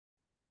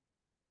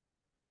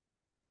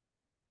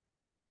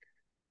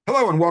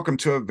Hello and welcome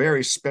to a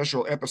very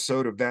special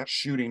episode of That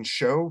Shooting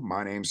Show.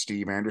 My name's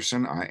Steve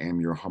Anderson. I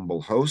am your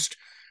humble host.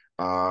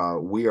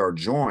 We are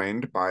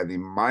joined by the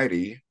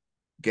mighty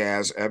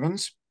Gazz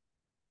Evans,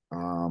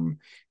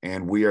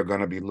 and we are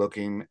going to be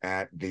looking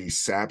at the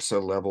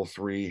SAPSA Level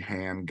 3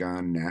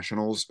 Handgun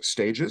Nationals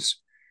stages.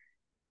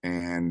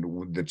 And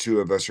the two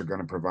of us are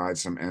going to provide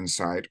some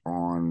insight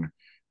on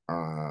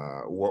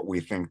what we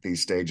think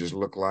these stages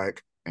look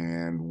like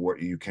and what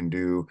you can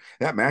do.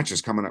 That match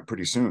is coming up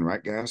pretty soon,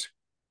 right, Gaz?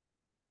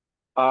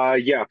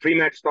 Yeah,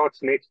 pre-match starts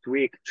next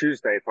week,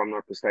 Tuesday, if I'm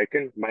not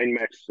mistaken. Main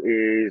match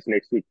is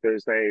next week,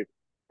 Thursday,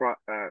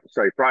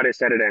 Friday,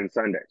 Saturday, and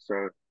Sunday.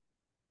 So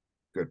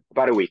Good.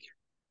 about a week.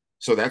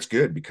 So that's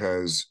good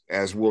because,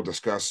 as we'll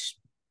discuss,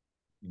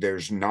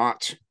 there's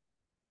not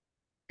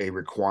a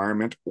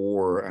requirement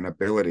or an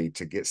ability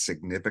to get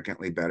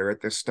significantly better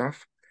at this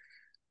stuff.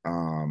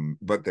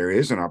 But there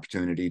is an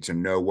opportunity to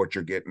know what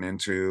you're getting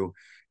into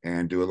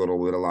and do a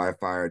little bit of live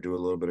fire, do a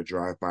little bit of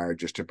dry fire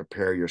just to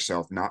prepare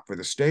yourself, not for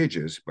the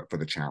stages, but for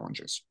the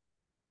challenges.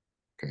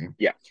 Okay.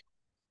 Yeah.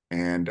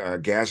 And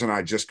Gaz and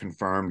I just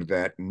confirmed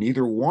that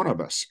neither one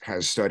of us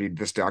has studied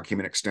this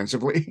document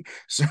extensively.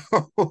 So,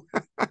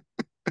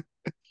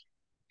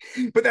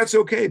 but that's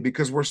okay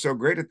because we're so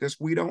great at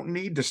this, we don't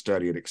need to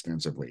study it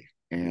extensively.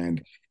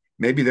 And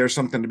maybe there's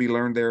something to be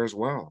learned there as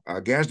well.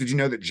 Gaz, did you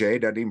know that Jay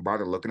doesn't even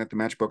bother looking at the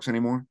matchbooks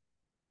anymore?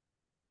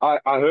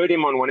 I heard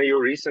him on one of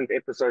your recent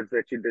episodes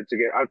that you did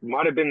together. It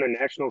might have been the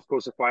Nationals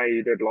course of fire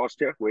you did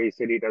last year, where he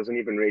said he doesn't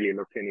even really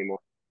look anymore.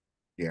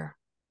 Yeah.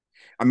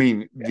 I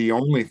mean, Yeah. the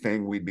only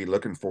thing we'd be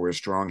looking for is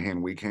strong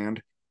hand, weak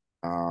hand,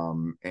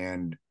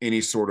 and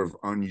any sort of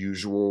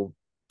unusual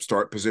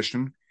start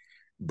position.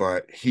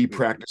 But he Mm.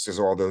 practices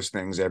all those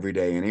things every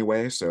day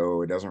anyway,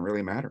 so it doesn't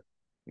really matter,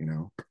 you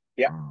know.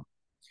 Yeah. Um,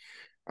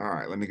 all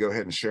right, let me go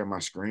ahead and share my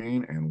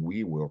screen, and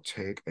we will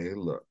take a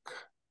look.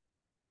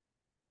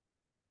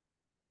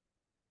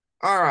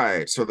 All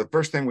right, so the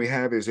first thing we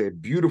have is a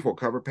beautiful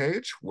cover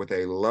page with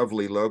a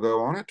lovely logo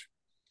on it.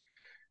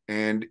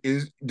 And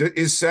is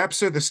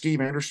SAPSA the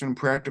Steve Anderson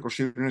Practical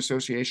Shooting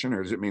Association,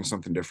 or does it mean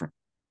something different?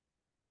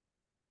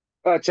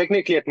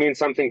 Technically, it means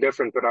something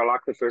different, but I like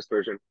the first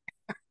version.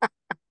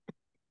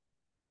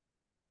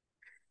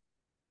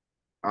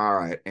 All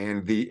right,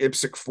 and the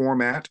IPSC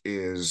format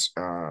is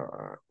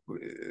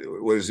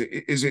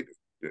is it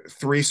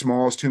three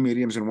smalls, two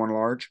mediums, and one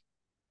large?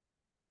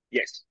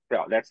 Yes.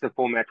 Yeah, that's the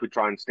format we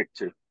try and stick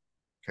to.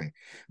 Okay,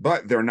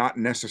 but they're not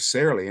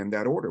necessarily in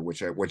that order,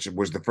 which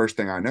was the first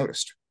thing I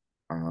noticed.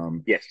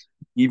 Um, Yes.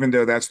 Even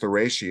though that's the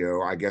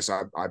ratio, I guess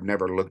I've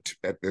never looked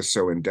at this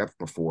so in depth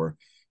before,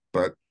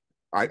 but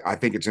I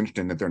think it's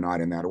interesting that they're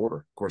not in that order.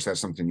 Of course, that's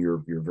something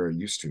you're very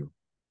used to.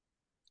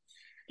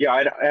 Yeah,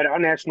 at our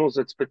nationals,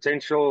 it's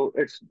potential.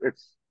 It's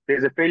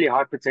there's a fairly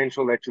high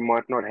potential that you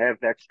might not have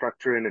that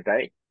structure in a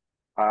day.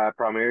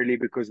 Primarily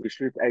because we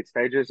shoot 8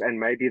 stages, and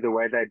maybe the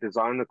way they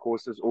design the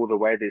courses or the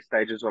way their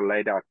stages are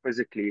laid out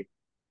physically,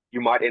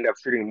 you might end up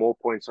shooting more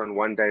points on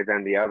one day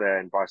than the other,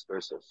 and vice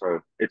versa.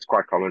 So it's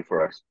quite common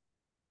for us.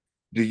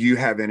 Do you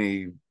have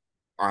any?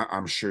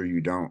 I'm sure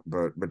you don't,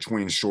 but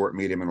between short,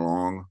 medium, and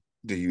long,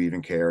 do you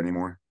even care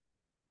anymore?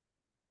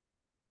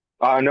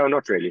 No,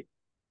 not really.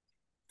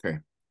 Okay.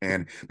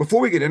 And before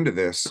we get into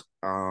this,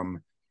 I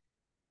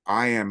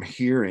am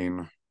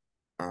hearing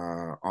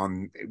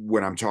on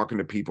when I'm talking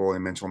to people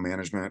in mental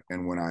management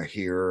and when I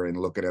hear and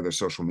look at other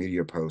social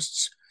media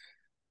posts.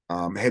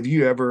 Have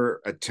you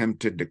ever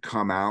attempted to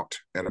come out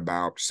at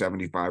about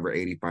 75 or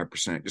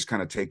 85%? Just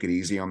kind of take it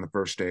easy on the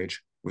first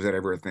stage. Was that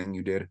ever a thing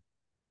you did?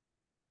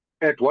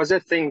 It was a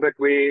thing, but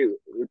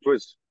it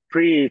was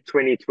pre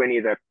 2020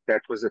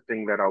 that was a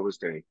thing that I was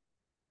doing.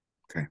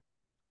 Okay.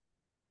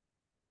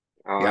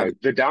 Yeah.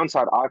 The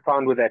downside I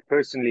found with that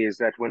personally is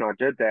that when I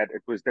did that,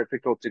 it was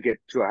difficult to get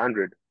to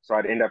 100. So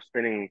I'd end up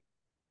spending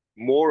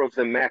more of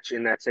the match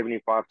in that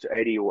 75 to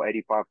 80 or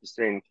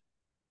 85%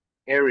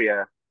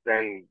 area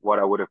than what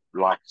I would have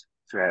liked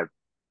to have.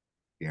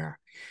 Yeah.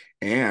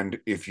 And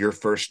if your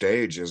first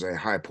stage is a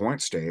high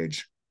point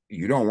stage,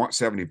 you don't want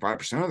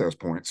 75% of those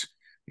points.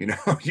 You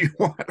know, you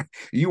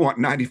want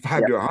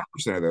 95 Yeah, to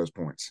 100% of those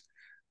points.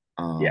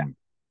 yeah, Um,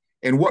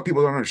 and what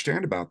people don't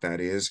understand about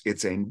that is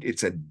it's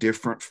a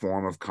different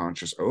form of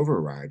conscious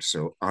override.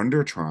 So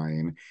under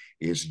trying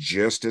is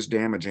just as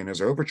damaging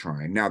as over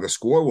trying. Now the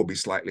score will be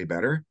slightly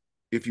better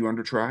if you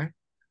under try,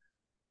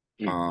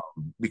 mm,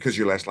 because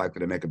you're less likely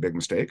to make a big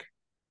mistake.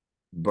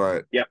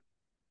 But yeah,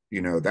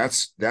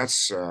 that's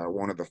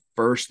one of the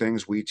first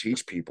things we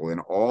teach people in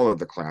all of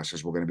the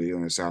classes we're going to be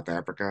doing in South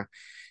Africa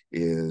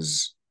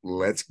is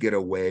let's get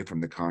away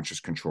from the conscious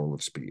control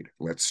of speed.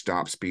 Let's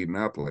stop speeding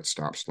up. Let's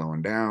stop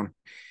slowing down.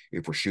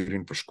 If we're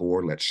shooting for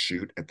score, let's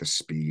shoot at the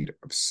speed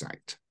of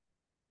sight.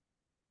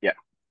 yeah.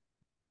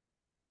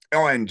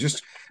 Oh, and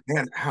just,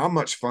 man, how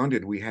much fun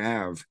did we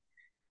have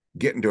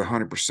getting to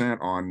 100%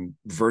 on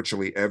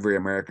virtually every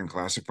American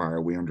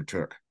classifier we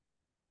undertook?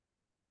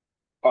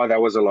 Oh,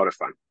 that was a lot of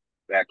fun.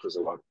 That was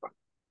a lot of fun.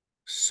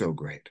 So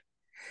great.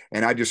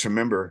 And I just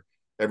remember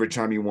every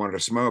time you wanted to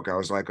smoke, I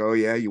was like, oh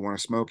yeah, you want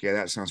to smoke? Yeah,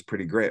 that sounds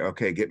pretty great.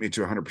 Okay, get me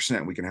to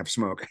 100%. We can have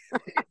smoke.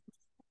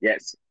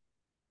 Yes.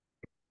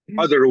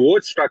 Oh, the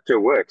reward structure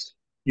works.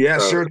 Yeah,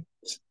 So sure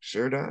does.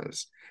 Sure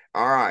does.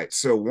 All right.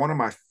 So one of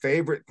my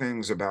favorite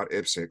things about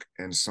IPSC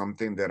and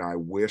something that I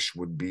wish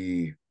would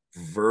be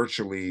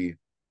virtually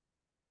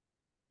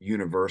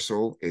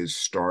universal is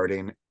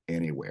starting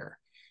anywhere.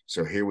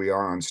 So here we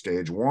are on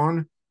stage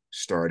one,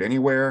 start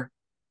anywhere,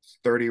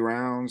 30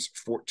 rounds,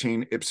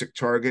 14 IPSC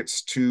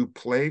targets, 2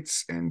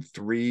 plates, and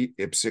 3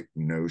 IPSC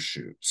no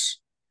shoots.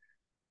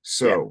 yeah.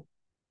 So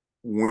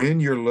when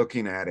you're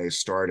looking at a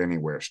start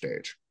anywhere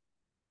stage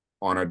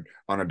on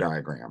a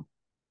diagram,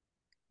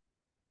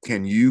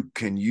 can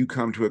you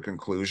come to a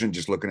conclusion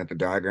just looking at the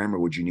diagram, or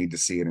would you need to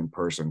see it in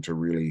person to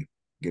really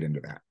get into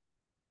that?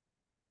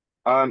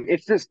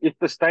 If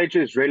the stage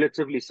is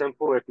relatively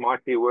simple, it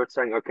might be worth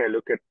saying, okay,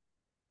 look at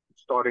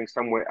starting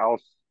somewhere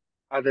else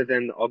other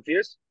than the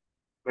obvious.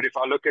 But if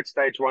I look at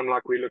stage one,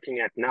 like we're looking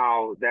at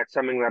now, that's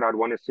something that I'd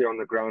want to see on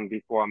the ground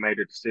before I made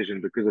a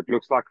decision, because it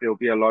looks like there'll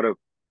be a lot of,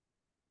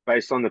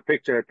 based on the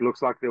picture, it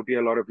looks like there'll be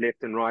a lot of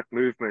left and right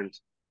movement.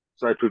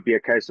 So it would be a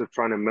case of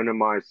trying to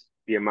minimize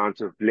the amount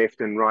of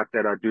left and right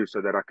that I do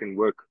so that I can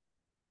work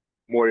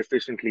more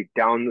efficiently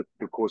down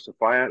the course of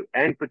fire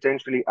and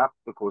potentially up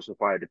the course of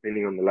fire,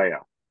 depending on the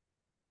layout.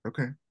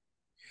 Okay.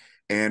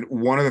 And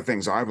one of the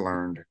things I've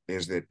learned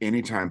is that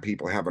anytime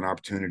people have an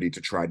opportunity to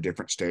try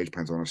different stage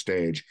plans on a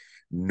stage,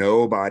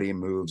 nobody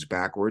moves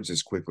backwards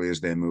as quickly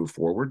as they move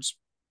forwards,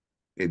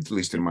 at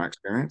least in my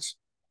experience.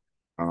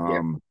 Yeah.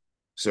 Um,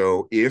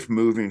 so if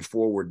moving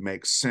forward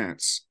makes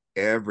sense,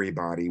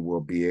 everybody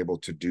will be able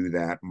to do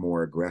that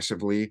more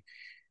aggressively,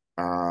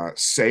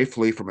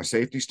 safely from a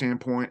safety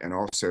standpoint, and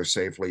also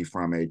safely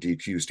from a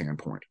DQ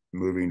standpoint.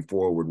 Moving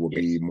forward will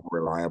be Yes. more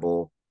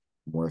reliable,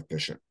 more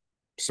efficient.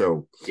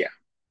 So Yeah.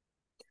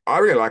 I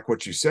really like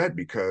what you said,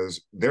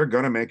 because they're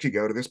going to make you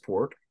go to this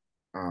port,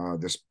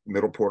 this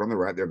middle port on the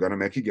right. They're going to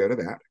make you go to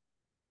that.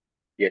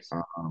 Yes.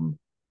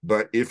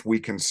 But if we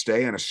can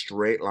stay in a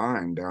straight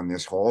line down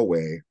this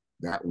hallway,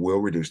 that will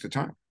reduce the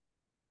time.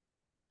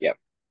 Yeah.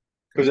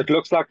 Because Okay. it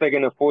looks like they're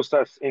going to force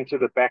us into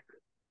the back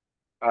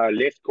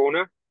left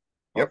corner of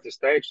Yep. the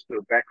stage,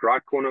 the back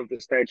right corner of the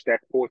stage, that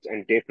port,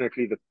 and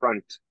definitely the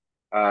front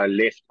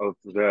left of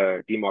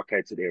the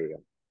demarcated area.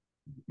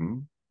 Mm-hmm.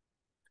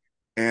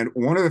 And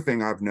one other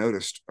thing I've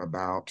noticed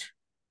about,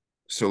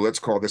 so let's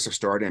call this a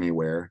start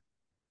anywhere.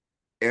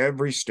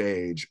 Every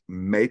stage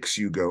makes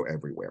you go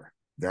everywhere.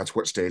 That's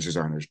what stage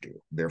designers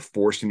do. They're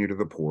forcing you to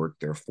the port,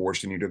 they're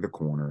forcing you to the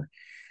corner.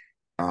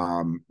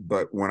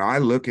 But when I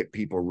look at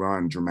people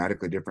run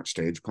dramatically different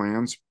stage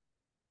plans,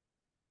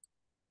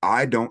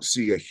 I don't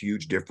see a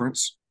huge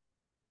difference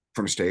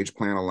from stage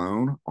plan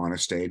alone on a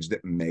stage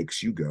that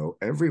makes you go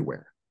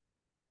everywhere.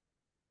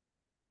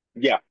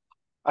 Yeah.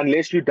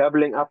 Unless you're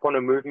doubling up on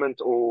a movement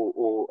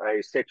or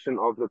a section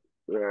of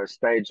the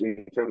stage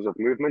in terms of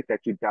movement,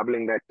 that you're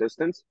doubling that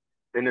distance,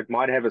 then it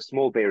might have a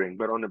small bearing.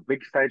 But on a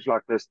big stage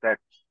like this, that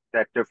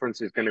difference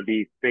is going to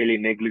be fairly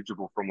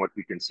negligible from what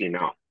we can see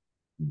now.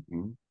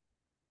 Mm-hmm.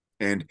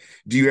 And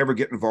do you ever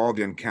get involved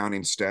in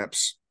counting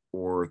steps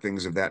or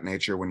things of that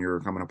nature when you're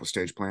coming up with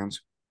stage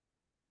plans?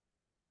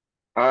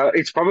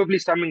 It's probably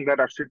something that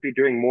I should be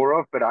doing more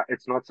of, but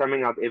it's not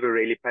something I've ever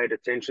really paid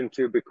attention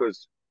to,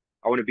 because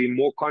I want to be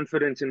more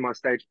confident in my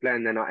stage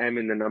plan than I am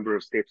in the number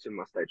of steps in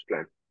my stage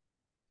plan.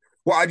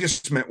 Well, I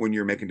just meant when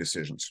you're making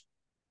decisions.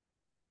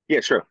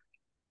 Yeah, sure.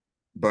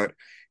 But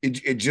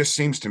it just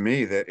seems to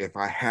me that if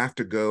I have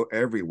to go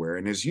everywhere,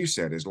 and as you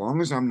said, as long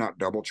as I'm not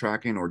double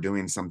tracking or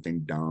doing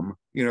something dumb,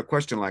 a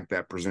question like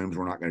that presumes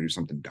we're not going to do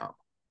something dumb,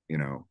 you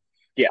know,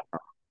 Yeah,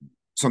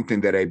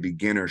 something that a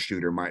beginner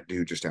shooter might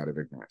do just out of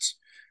ignorance.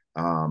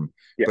 Um,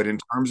 yeah. but in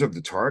terms of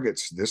the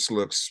targets, this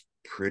looks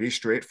pretty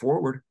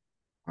straightforward.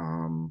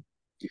 Um,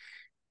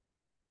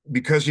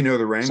 because you know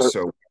the range So,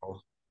 so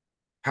well,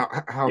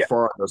 how yeah,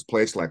 far are those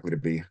plates likely to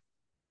be?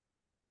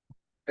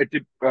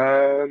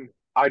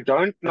 I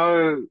don't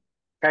know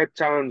Cape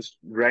Town's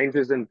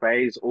ranges and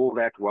bays all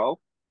that well.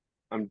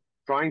 I'm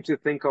trying to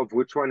think of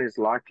which one is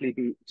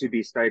likely to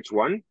be stage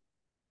one.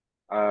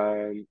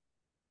 Um,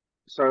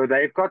 so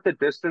they've got the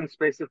distance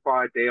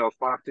specified there of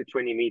 5 to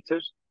 20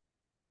 meters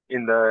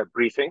in the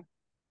briefing.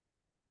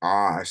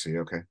 Ah, I see.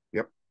 Okay.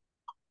 Yep.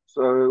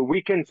 So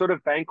we can sort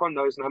of bank on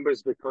those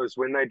numbers, because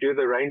when they do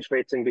the range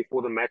vetting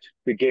before the match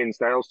begins,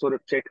 they'll sort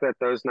of check that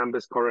those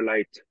numbers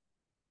correlate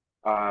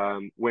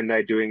when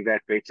they're doing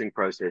that vetting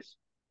process.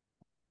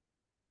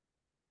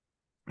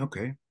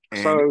 Okay.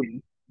 And So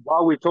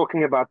while we're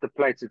talking about the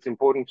plates, it's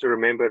important to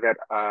remember that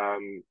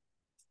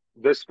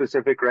this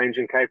specific range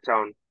in Cape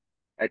Town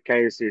at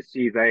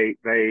KSSC,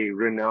 they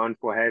renowned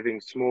for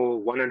having small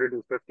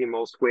 150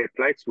 mil square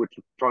plates, which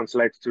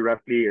translates to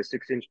roughly a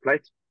 6-inch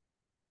plate.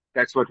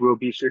 That's what we'll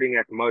be shooting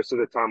at most of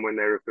the time when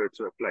they refer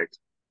to a plate,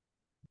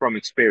 from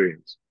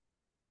experience.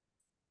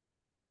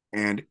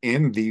 and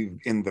in the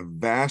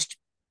vast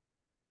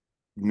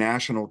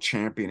national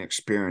champion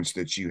experience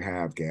that you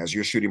have, Gaz,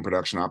 you're shooting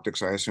production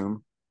optics, I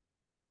assume.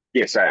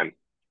 Yes, I am.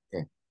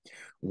 Okay.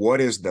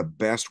 What is the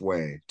best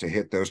way to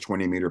hit those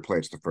 20-meter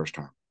plates the first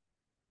time?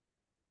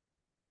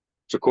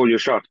 So call your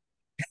shot.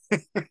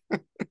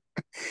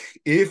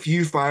 If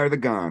you fire the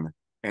gun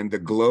and the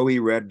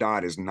glowy red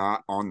dot is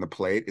not on the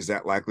plate, is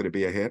that likely to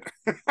be a hit?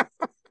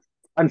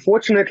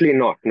 Unfortunately,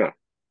 not. No.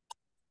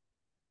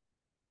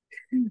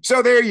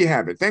 So there you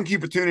have it. Thank you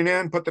for tuning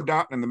in. Put the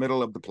dot in the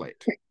middle of the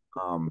plate.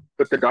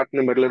 Put the dot in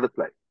the middle of the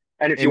plate.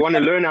 And if you And want to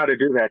learn how to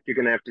do that, you're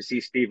going to have to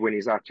see Steve when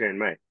he's out here in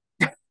May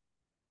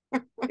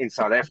in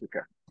South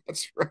Africa.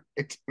 that's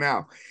right.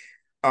 Now,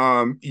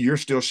 you're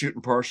still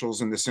shooting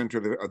partials in the center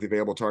of the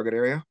available target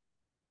area?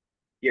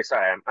 Yes,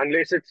 I am.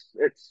 Unless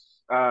it's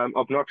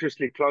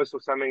obnoxiously close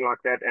or something like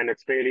that, and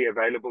it's fairly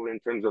available in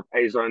terms of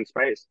A zone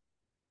space.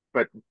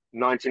 But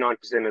 99%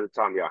 of the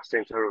time, yeah,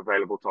 center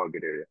available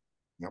target area.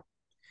 Yep.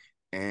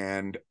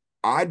 And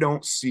I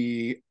don't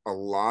see a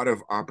lot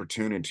of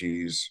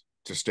opportunities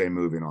to stay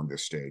moving on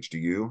this stage. Do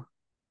you?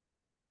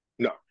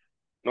 No,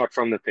 not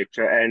from the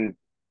picture. And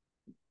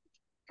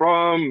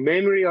from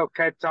memory of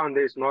Cape Town,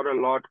 there's not a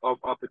lot of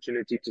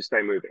opportunity to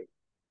stay moving.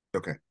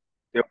 Okay.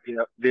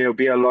 There'll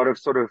be a lot of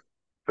sort of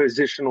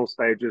positional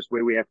stages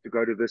where we have to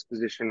go to this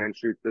position and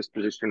shoot, this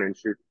position and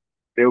shoot.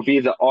 There'll be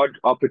the odd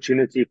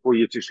opportunity for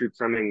you to shoot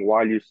something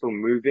while you're still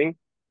moving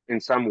in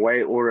some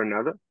way or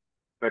another,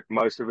 but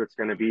most of it's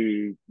going to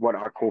be what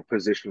I call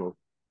positional.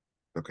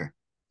 Okay.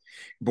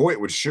 Boy, it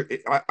would sure.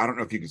 I don't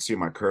know if you can see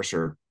my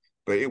cursor,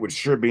 but it would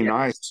sure be Yeah.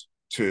 nice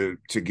to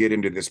get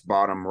into this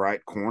bottom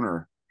right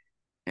corner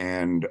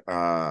and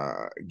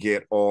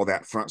get all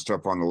that front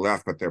stuff on the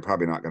left, but they're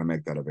probably not going to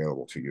make that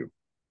available to you.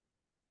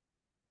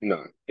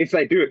 No, if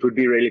they do, it would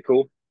be really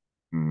cool.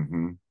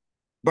 Mm-hmm.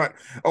 But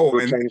It oh,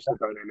 would and change the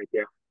dynamic.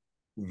 Yeah.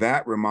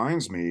 that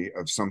reminds me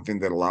of something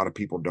that a lot of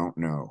people don't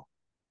know.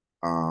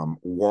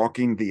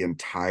 Walking the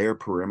entire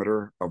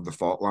perimeter of the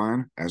fault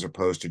line as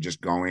opposed to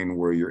just going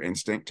where your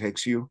instinct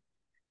takes you.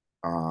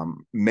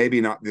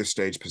 Maybe not this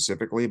stage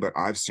specifically, but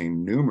I've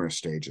seen numerous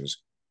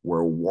stages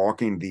where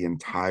walking the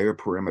entire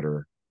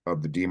perimeter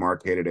of the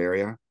demarcated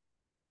area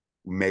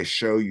may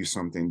show you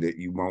something that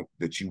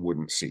you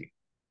wouldn't see,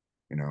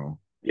 you know.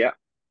 Yeah.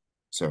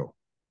 So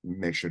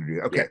make sure to do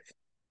that. Yeah. Okay.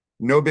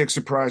 No big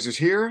surprises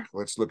here.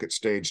 Let's look at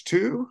stage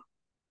 2.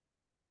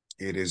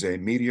 It is a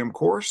medium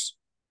course,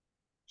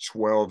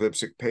 12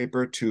 IPSC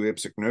paper, 2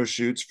 IPSC no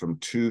shoots from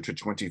 2 to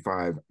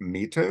 25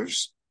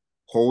 meters,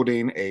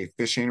 holding a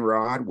fishing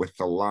rod with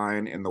the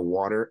line in the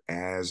water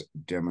as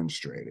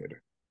demonstrated.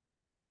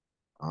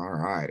 All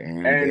right.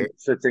 And And they're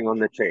sitting on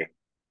the chair.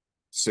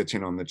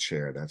 sitting on the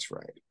chair. That's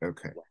right.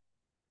 Okay.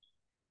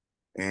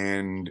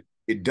 And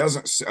it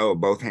doesn't, oh,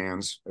 both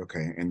hands.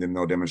 Okay. And then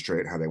they'll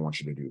demonstrate how they want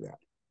you to do that.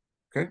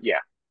 Okay. Yeah.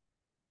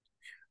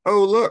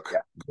 Oh, look, Yeah.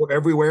 go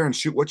everywhere and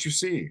shoot what you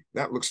see.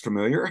 That looks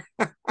familiar.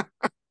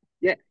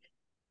 Yeah.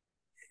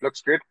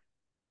 Looks good.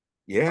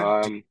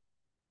 Yeah.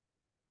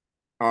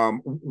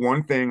 Um,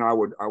 One thing I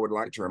would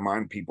like to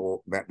remind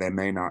people that they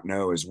may not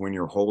know is when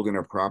you're holding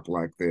a prop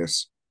like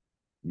this,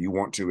 you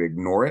want to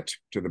ignore it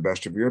to the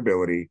best of your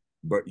ability,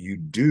 but you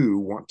do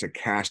want to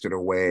cast it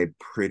away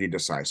pretty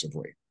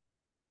decisively.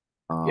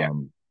 yeah.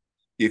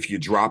 If you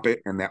drop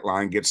it and that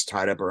line gets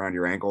tied up around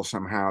your ankle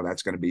somehow,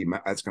 that's going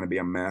to be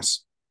a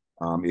mess.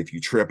 If you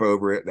trip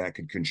over it, that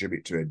could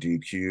contribute to a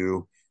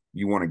DQ.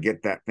 You want to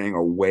get that thing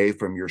away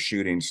from your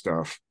shooting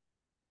stuff.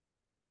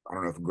 I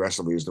don't know if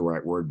aggressively is the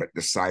right word, but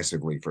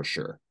decisively for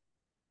sure.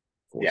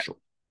 For Yeah. sure.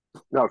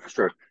 No, for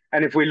sure.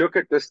 And if we look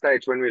at this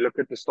stage, when we look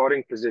at the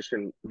starting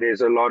position,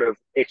 there's a lot of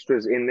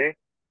extras in there.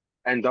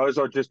 And those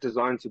are just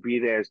designed to be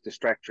there as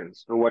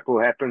distractions. So what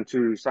will happen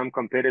to some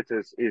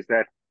competitors is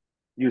that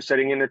you're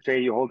sitting in a chair,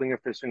 you're holding a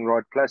fishing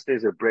rod, plus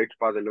there's a bridge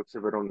by the looks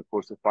of it on the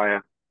course of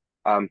fire.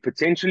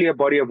 Potentially a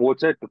body of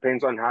water. It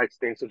depends on how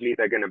extensively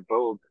they're going to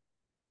build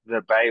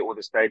the bay or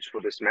the stage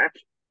for this match.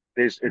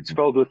 It's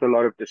filled with a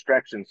lot of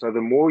distractions. So the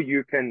more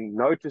you can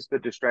notice the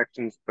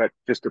distractions, but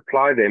just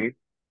apply them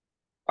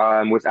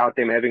without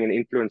them having an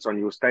influence on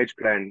your stage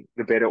plan,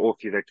 the better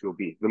off you that you'll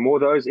be. The more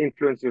those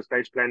influence your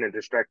stage plan and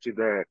distract you,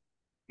 the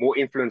more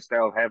influence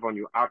they'll have on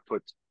your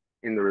output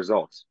in the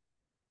results.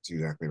 That's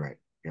exactly right.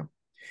 Yeah.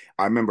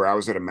 I remember I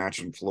was at a match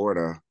in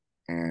Florida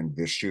and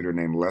this shooter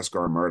named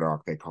Lesgar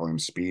Murdoch, they call him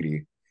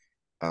Speedy.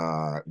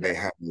 They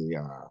have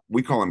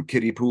we call them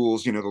kiddie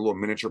pools, the little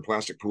miniature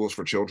plastic pools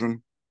for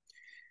children.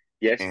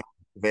 Yes. And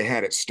they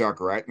had it stuck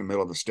right in the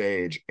middle of the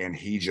stage and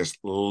he just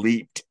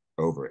leaped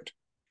over it,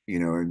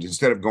 and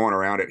instead of going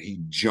around it,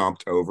 he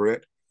jumped over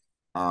it.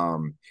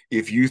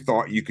 If you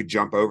thought you could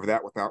jump over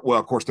that without, well,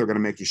 of course, they're going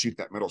to make you shoot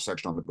that middle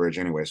section on the bridge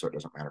anyway, so it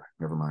doesn't matter.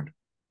 Never mind.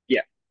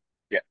 Yeah.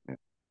 Yeah.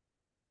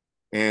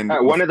 And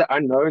one of the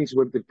unknowns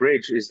with the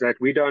bridge is that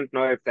we don't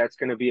know if that's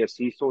going to be a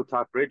seesaw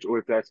type bridge or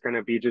if that's going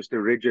to be just a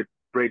rigid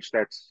bridge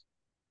that's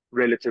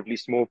relatively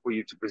small for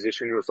you to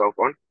position yourself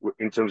on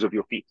in terms of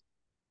your feet.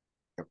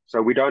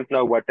 So we don't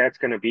know what that's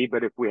going to be,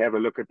 but if we have a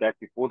look at that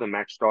before the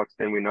match starts,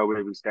 then we know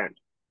where we stand.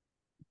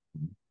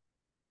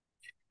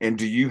 And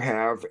do you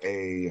have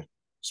a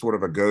sort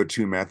of a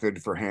go-to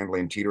method for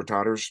handling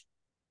teeter-totters?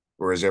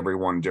 or is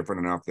everyone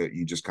different enough that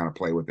you just kind of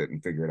play with it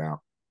and figure it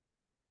out?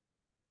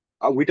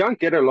 We don't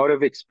get a lot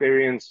of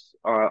experience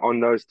on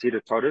those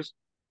teeter-totters,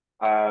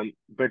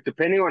 but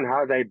depending on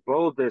how they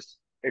build this,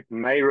 it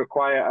may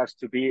require us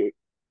to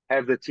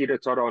have the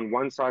teeter-totter on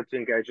one side to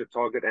engage a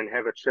target and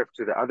have it shift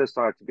to the other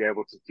side to be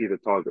able to see the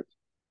target.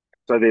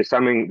 So there's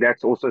something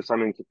that's also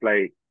something to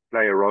play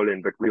a role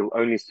in, but we'll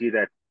only see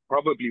that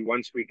probably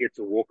once we get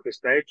to walk the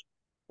stage,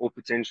 or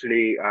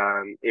potentially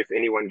if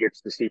anyone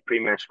gets to see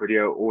pre-match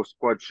video or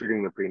squad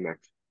shooting the pre-match.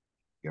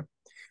 Yep.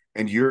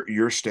 And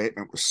your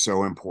statement was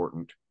so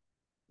important.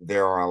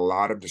 There are a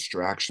lot of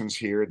distractions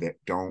here that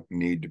don't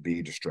need to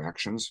be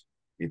distractions.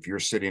 If you're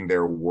sitting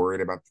there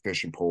worried about the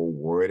fishing pole,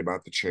 worried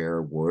about the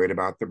chair, worried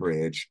about the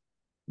bridge,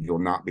 you'll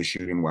not be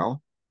shooting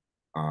well.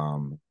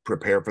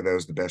 Prepare for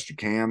those the best you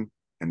can,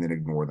 and then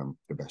ignore them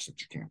the best that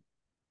you can.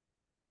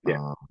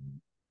 Yeah.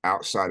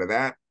 Outside of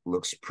that,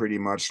 looks pretty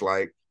much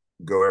like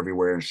go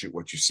everywhere and shoot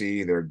what you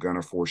see. They're going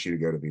to force you to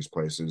go to these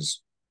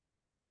places.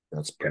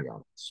 That's pretty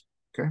obvious.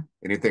 Okay.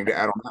 Anything to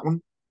add on that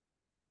one?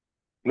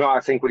 No, I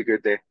think we're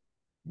good there.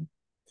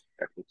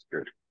 That looks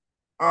good.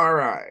 All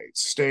right.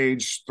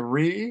 Stage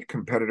 3,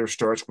 competitor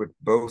starts with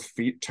both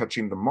feet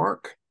touching the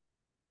mark.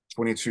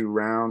 22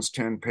 rounds,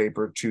 10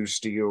 paper, 2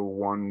 steel,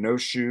 1 no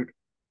shoot.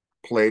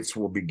 Plates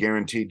will be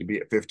guaranteed to be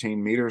at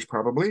 15 meters,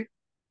 probably.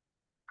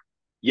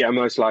 Yeah,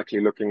 most likely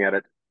looking at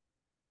it.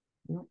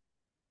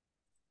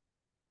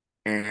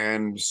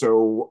 And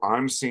so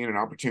I'm seeing an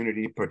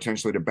opportunity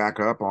potentially to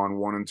back up on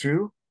 1 and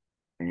 2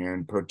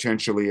 and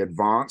potentially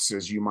advance,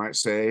 as you might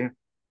say,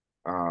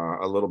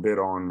 a little bit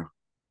on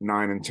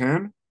 9 and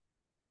 10.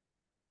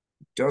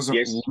 Doesn't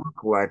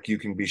look like you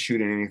can be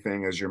shooting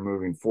anything as you're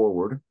moving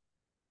forward.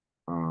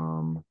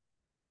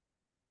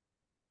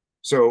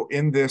 So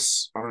in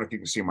this, I don't know if you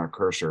can see my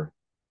cursor.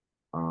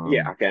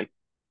 Yeah, I can.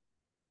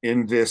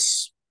 In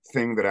this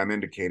thing that I'm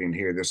indicating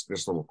here, this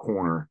little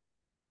corner,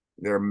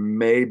 there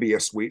may be a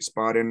sweet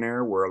spot in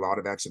there where a lot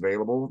of that's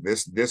available.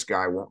 This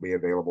guy won't be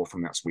available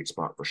from that sweet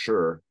spot for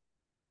sure.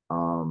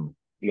 No,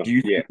 do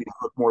you think these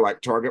look more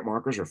like target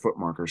markers or foot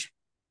markers?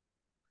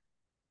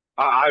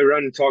 I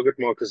run target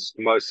markers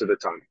most of the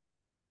time.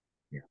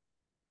 Yeah.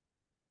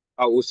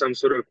 Or some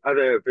sort of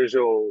other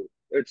visual.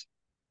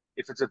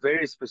 If it's a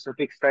very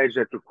specific stage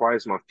that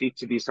requires my feet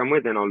to be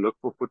somewhere, then I'll look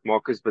for foot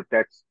markers, but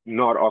that's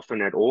not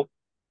often at all.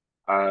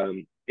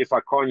 If I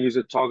can't use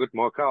a target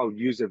marker, I'll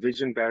use a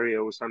vision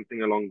barrier or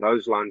something along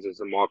those lines as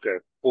a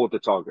marker for the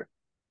target.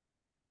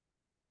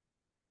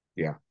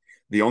 Yeah.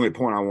 The only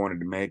point I wanted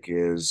to make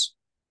is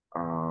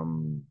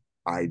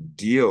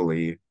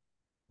ideally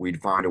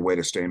we'd find a way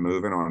to stay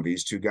moving on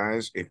these two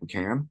guys if we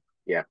can.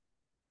 Yeah.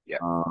 Yeah.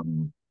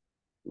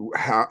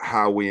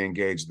 How we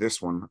engage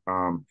this one.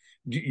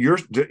 Your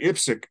the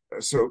IPSC,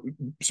 so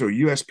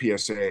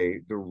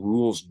USPSA, the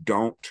rules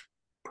don't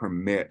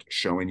permit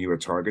showing you a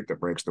target that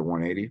breaks the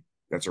 180.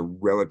 That's a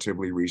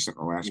relatively recent,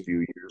 the last few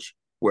years.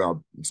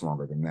 Well, it's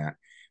longer than that.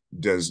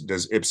 Does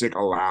IPSC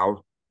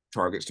allow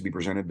targets to be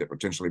presented that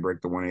potentially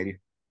break the 180?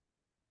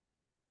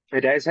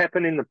 It has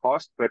happened in the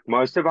past, but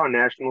most of our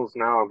nationals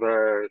now,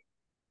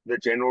 the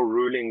general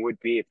ruling would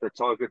be if the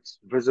target's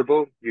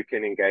visible, you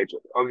can engage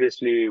it,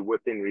 obviously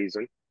within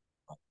reason.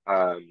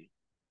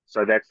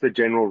 So that's the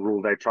general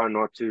rule. They try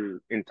not to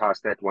entice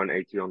that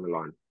 180 on the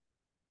line.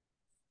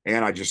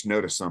 And I just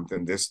noticed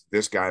something.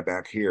 This guy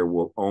back here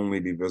will only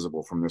be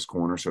visible from this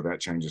corner, so that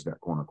changes that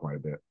corner quite a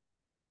bit.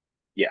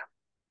 Yeah.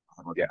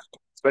 Yeah.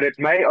 But it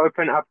may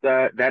open up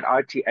that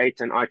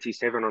IT8 and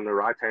IT7 on the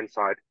right-hand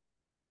side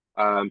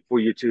for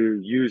you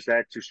to use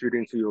that to shoot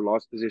into your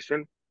last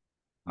position.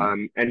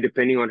 And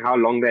depending on how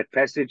long that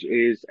passage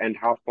is and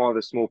how far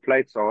the small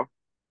plates are,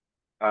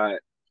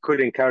 could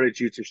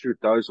encourage you to shoot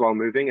those while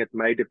moving. It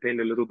may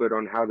depend a little bit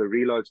on how the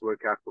reloads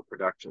work out for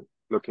production,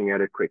 looking at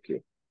it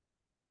quickly.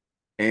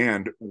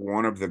 And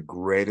one of the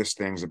greatest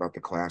things about the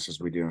classes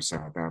we do in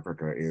South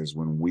Africa is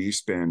when we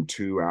spend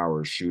 2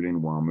 hours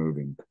shooting while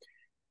moving,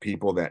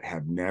 people that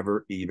have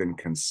never even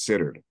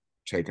considered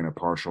taking a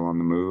partial on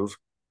the move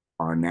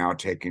are now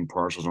taking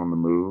partials on the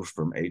move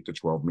from 8 to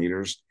 12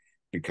 meters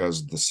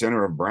because the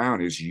center of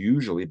brown is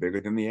usually bigger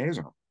than the A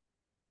zone,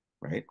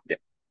 right? Yeah.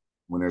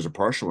 When there's a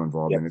partial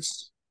involved, and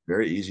it's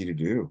very easy to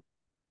do.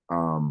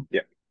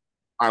 Yeah.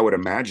 I would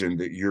imagine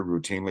that you're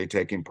routinely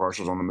taking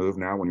partials on the move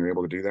now when you're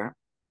able to do that.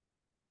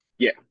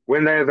 Yeah.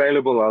 When they're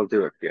available, I'll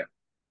do it. Yeah.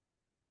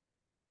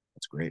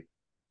 That's great.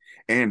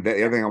 And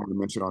the other thing I want to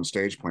mention on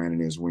stage planning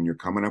is when you're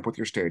coming up with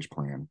your stage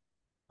plan,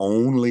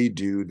 only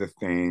do the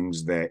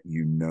things that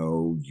you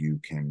know you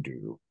can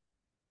do.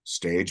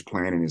 Stage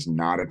planning is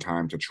not a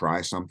time to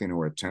try something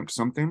or attempt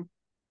something.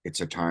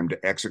 It's a time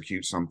to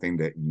execute something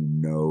that you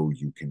know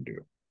you can do.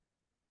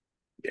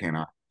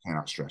 Yeah.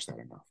 Cannot stress that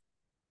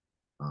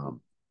enough.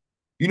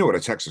 You know what a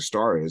Texas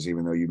Star is,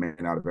 even though you may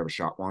not have ever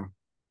shot one.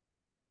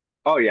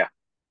 Oh yeah,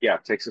 yeah.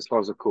 Texas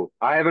Stars are cool.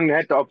 I haven't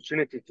had the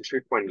opportunity to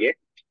shoot one yet.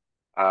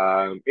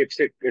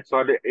 IPSC, it's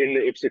not in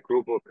the IPSC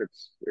rule book.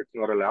 It's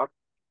not allowed.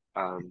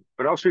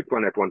 But I'll shoot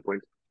one at one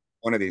point.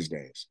 One of these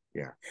days.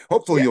 Yeah.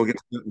 Hopefully Yeah, you'll get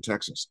to do it in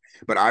Texas.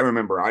 But I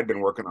remember I'd been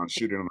working on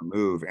shooting on the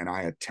move, and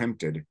I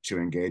attempted to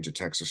engage a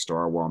Texas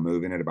Star while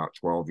moving at about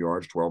 12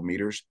 yards, 12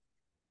 meters,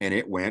 and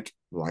it went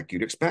like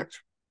you'd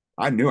expect.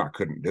 I knew I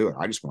couldn't do it.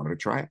 I just wanted to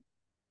try it.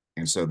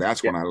 And so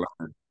that's yeah. when I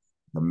learned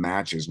the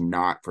match is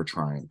not for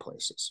trying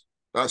places.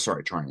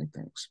 Sorry, trying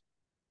things.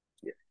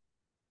 Yeah.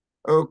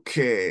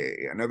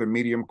 Okay, another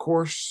medium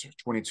course,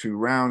 22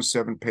 rounds,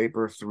 7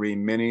 paper, 3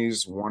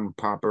 minis, 1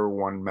 popper,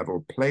 1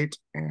 metal plate,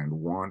 and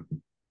 1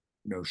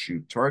 no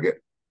shoot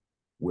target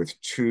with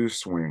 2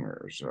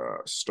 swingers.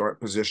 Start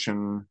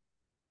position,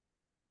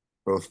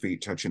 both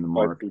feet touching the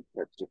mark.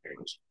 That's okay.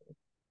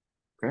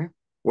 Okay,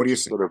 what do you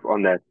Just see? sort of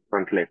on that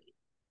front left.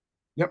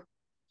 Yep.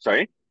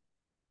 Sorry.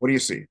 What do you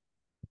see?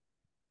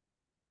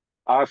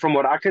 From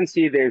what I can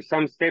see, there's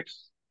some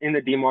steps in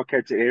the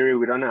demarcated area.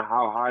 We don't know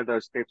how high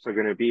those steps are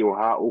going to be or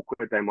how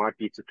awkward they might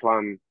be to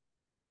climb.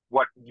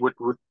 What would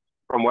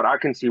from what I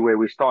can see, where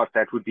we start,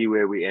 that would be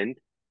where we end.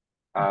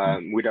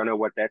 Mhm. We don't know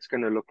what that's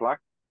going to look like.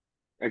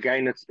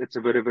 Again, it's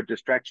a bit of a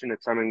distraction.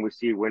 It's something we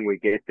see when we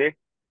get there.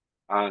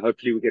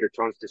 Hopefully, we get a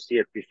chance to see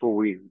it before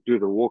we do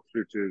the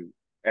walkthrough to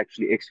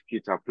actually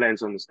execute our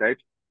plans on the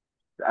stage.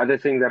 The other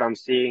thing that I'm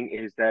seeing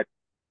is that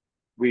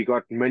we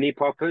got mini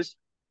poppers,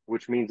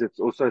 which means it's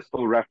also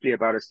still roughly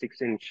about a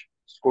 6-inch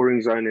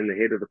scoring zone in the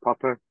head of the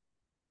popper.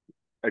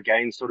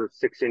 Again, sort of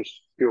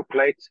 6-inch steel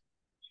plate.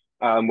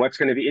 What's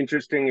going to be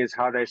interesting is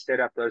how they set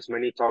up those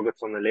mini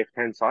targets on the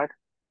left-hand side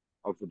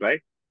of the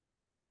bay,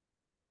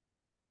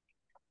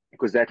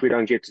 because that we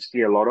don't get to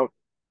see a lot of.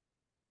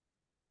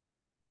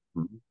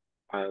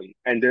 Mhm.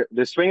 And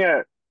the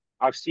swinger,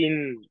 I've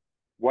seen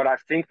what I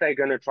think they're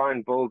going to try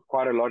and build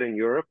quite a lot in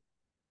Europe.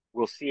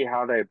 We'll see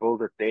how they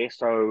build it there.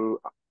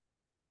 So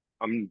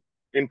I'm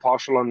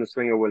impartial on the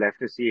swinger. We'll have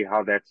to see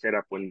how that's set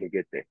up when we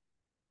get there.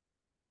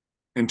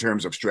 In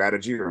terms of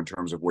strategy or in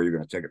terms of where you're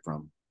going to take it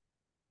from?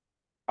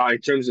 In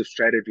terms of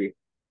strategy.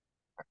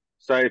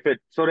 So if it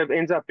sort of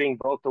ends up being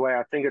built the way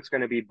I think it's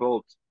going to be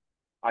built,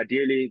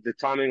 ideally the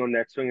timing on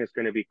that swinger is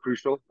going to be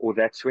crucial, or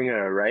that swinger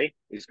array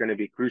is going to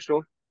be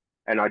crucial.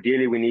 And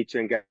ideally we need to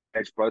engage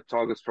both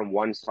targets from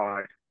one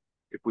side.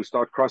 If we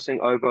start crossing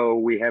over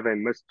or we have a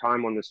missed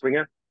time on the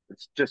swinger,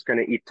 it's just going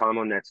to eat time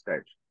on that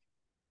stage.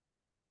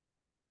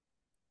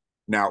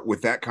 Now,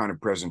 with that kind of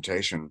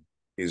presentation,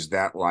 is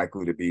that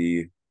likely to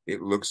be?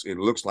 It looks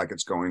like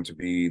it's going to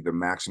be the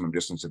maximum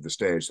distance of the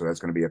stage, so that's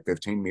going to be a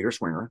 15-meter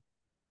swinger.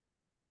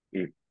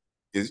 Mm.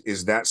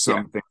 Is that Yeah.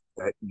 something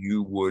that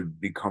you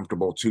would be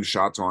comfortable 2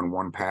 shots on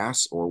 1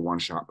 pass or 1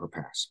 shot per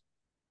pass?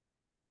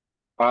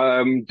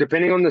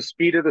 Depending on the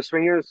speed of the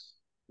swingers,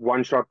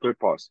 1 shot per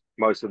pass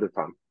most of the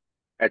time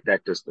at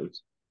that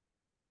distance.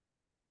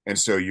 And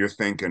so you're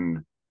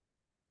thinking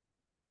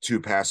 2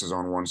 passes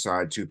on one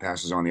side, 2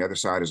 passes on the other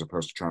side, as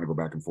opposed to trying to go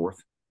back and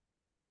forth?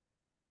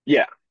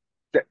 Yeah,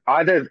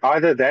 either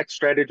that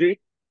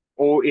strategy,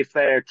 or if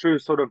they're a true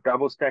sort of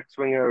double stack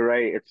swinger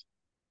array, it's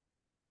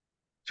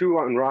two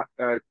on right,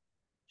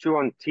 2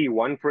 on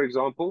T1, for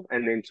example,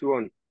 and then 2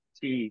 on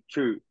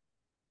T2,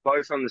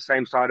 both on the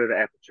same side of the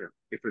aperture,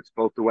 if it's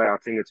built the way I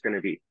think it's going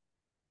to be.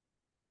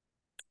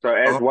 So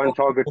as Oh, one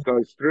target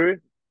goes through,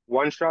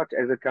 1 shot,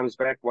 as it comes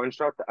back, 1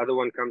 shot, the other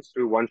one comes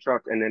through, 1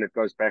 shot, and then it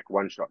goes back,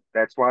 1 shot.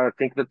 That's why I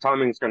think the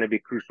timing is going to be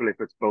crucial if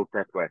it's built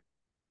that way.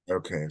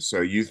 okay.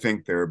 So you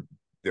think they're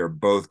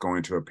both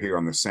going to appear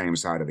on the same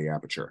side of the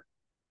aperture?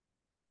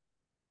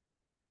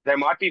 They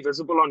might be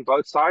visible on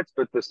both sides,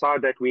 but the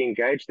side that we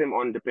engage them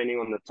on, depending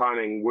on the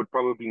timing, would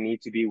probably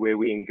need to be where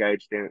we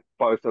engage them,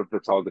 both of the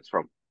targets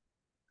from.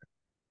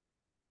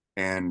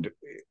 And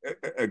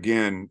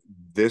again,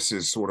 this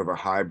is sort of a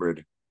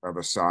hybrid of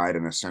a side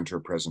and a center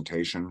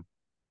presentation.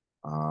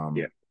 Yeah.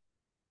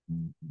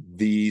 Um,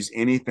 these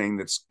anything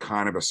that's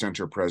kind of a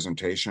center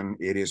presentation,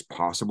 it is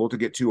possible to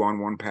get 2 on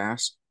 1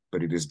 pass,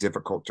 but it is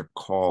difficult to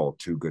call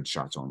 2 good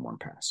shots on 1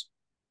 pass.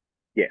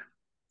 Yeah.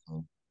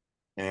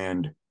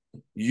 And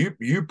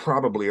you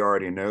probably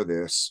already know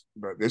this,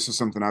 but this is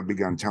something I've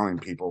begun telling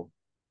people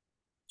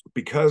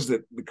because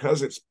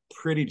it's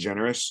pretty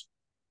generous.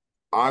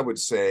 I would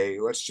say,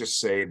 let's just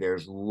say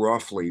there's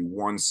roughly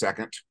 1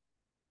 second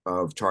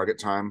of target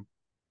time,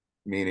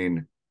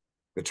 meaning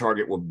the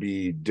target will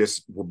be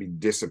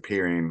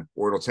disappearing,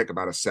 or it'll take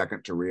about a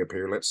second to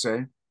reappear, let's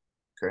say.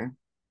 Okay.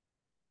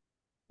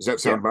 Does that Yeah.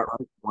 sound about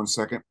right? 1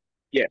 second.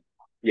 Yeah.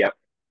 Yeah.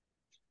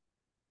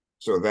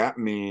 So that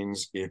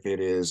means if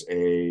it is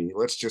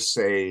let's just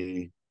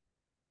say,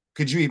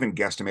 could you even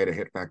guesstimate a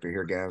hit factor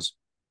here, Gaz?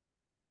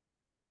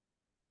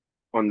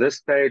 On this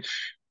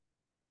stage,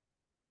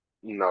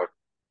 no.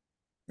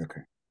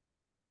 Okay.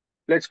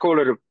 Let's call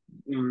it a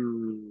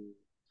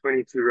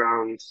 22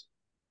 rounds.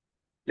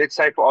 Let's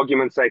say, for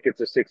argument's sake,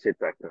 it's a 6 hit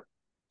factor.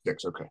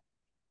 6. Okay.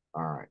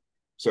 All right.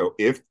 So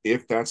if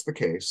that's the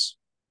case,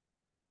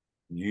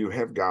 you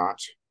have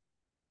got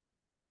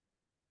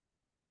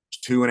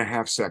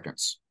 2.5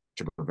 seconds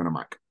to prevent a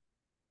mic.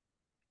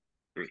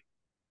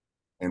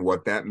 And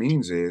what that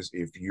means is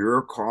if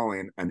you're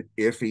calling an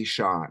iffy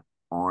shot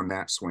on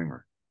that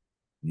swinger,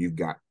 you've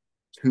got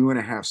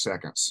 2.5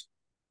 seconds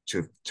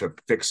to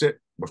fix it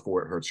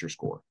before it hurts your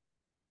score.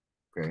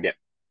 Okay. Yeah.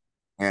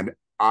 And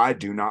I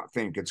do not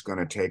think it's going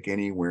to take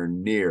anywhere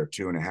near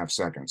 2.5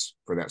 seconds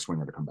for that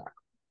swinger to come back.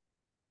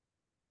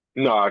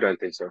 No, I don't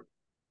think so.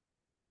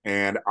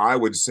 And I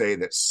would say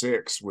that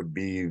 6 would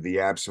be the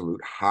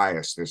absolute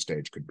highest this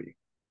stage could be.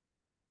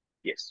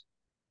 Yes.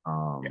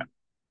 Yeah.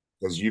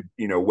 Because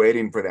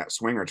waiting for that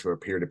swinger to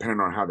appear, depending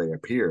on how they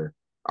appear,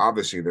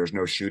 obviously there's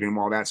no shooting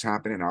while that's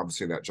happening.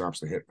 Obviously that drops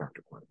the hit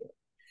factor quite a bit.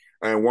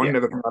 And one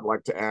other thing I'd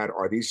like to add,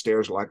 are these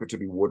stairs likely to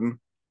be wooden?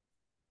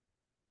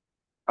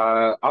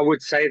 I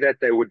would say that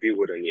they would be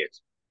wooden,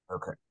 yes.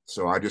 Okay.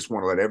 So I just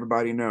want to let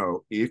everybody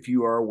know, if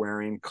you are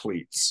wearing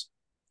cleats,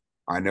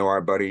 I know our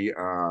buddy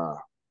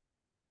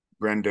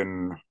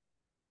Brendan,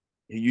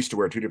 he used to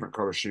wear 2 different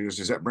color shoes.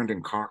 Is that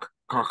Brendan Koch?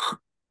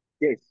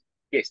 Yes.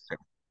 Yes.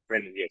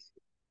 Brendan, yes.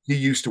 He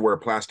used to wear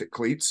plastic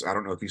cleats. I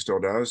don't know if he still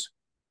does.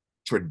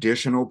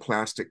 Traditional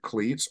plastic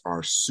cleats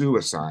are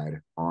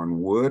suicide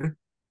on wood,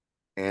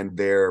 and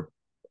they're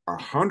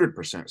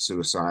 100%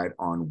 suicide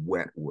on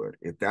wet wood.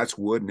 If that's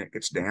wood and it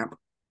gets damp,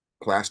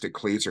 plastic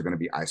cleats are going to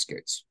be ice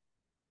skates.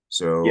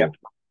 So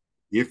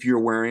if you're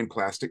wearing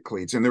plastic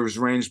cleats, and there's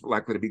range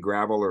likely to be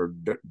gravel or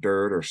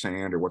dirt or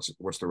sand, or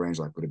what's the range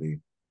likely to be?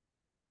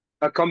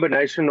 A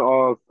combination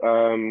of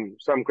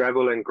some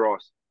gravel and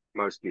grass,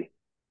 mostly.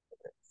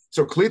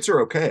 So cleats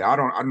are okay. I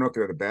don't know if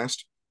they're the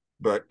best,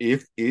 but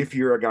if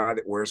you're a guy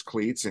that wears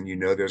cleats and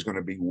there's going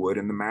to be wood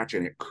in the match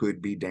and it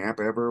could be damp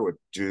ever with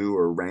dew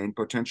or rain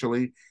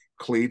potentially,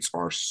 cleats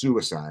are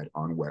suicide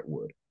on wet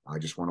wood. I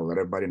just want to let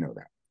everybody know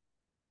that.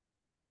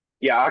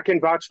 Yeah, I can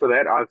vouch for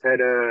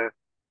that.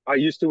 I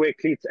used to wear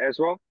cleats as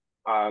well.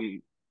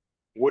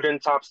 Wooden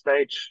top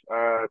stage,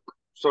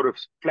 sort of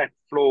flat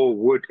floor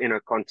wood in a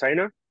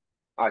container.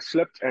 I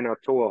slipped and I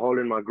tore a hole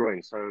in my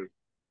groin. So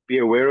be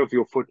aware of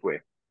your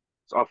footwear.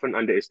 It's often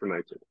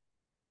underestimated.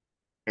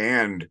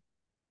 And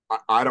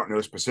I don't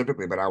know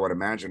specifically, but I would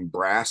imagine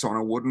brass on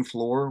a wooden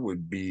floor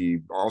would be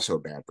also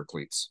bad for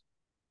cleats.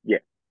 Yeah.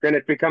 Then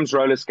it becomes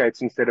roller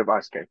skates instead of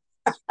ice skates.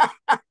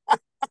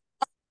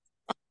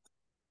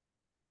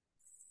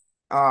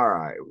 All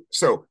right.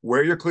 So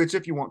wear your cleats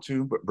if you want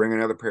to, but bring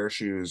another pair of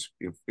shoes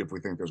if we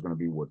think there's going to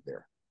be wood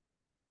there.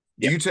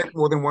 Do you take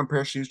more than one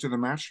pair of shoes to the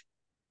match?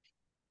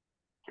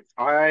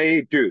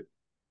 I do,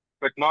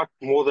 but not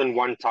more than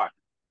one type.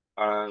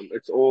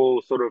 It's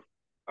all sort of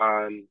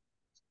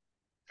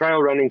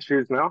trail running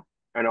shoes now,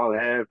 and I'll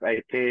have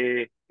a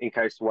pair in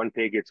case one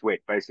pair gets wet,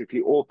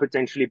 basically, or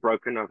potentially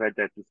broken. I've had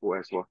that before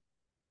as well.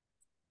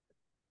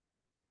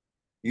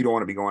 You don't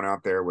want to be going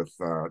out there with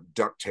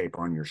duct tape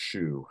on your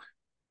shoe.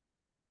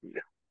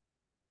 Yeah.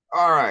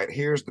 All right,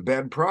 here's the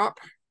bed prop.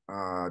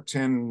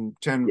 10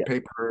 Yeah.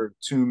 paper,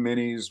 2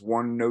 minis,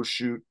 1 no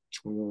shoot,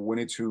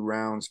 22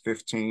 rounds,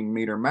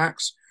 15-meter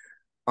max.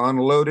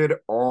 Unloaded,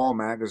 all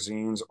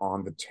magazines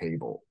on the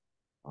table.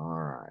 All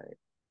right.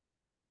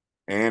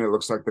 And it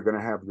looks like they're going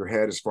to have your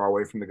head as far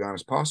away from the gun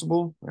as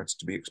possible. That's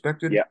to be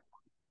expected. Yeah.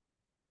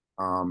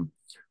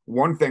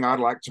 One thing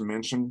I'd like to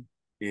mention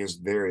is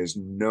there is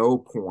no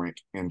point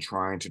in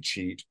trying to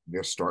cheat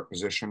this start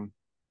position.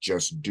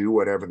 Just do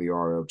whatever the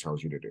RO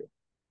tells you to do.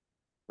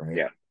 Right?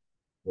 Yeah.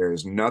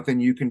 There's nothing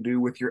you can do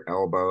with your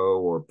elbow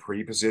or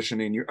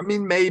pre-positioning your. I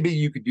mean, maybe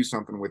you could do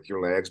something with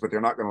your legs, but they're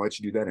not going to let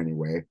you do that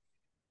anyway.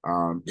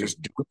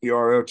 Just do what the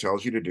RO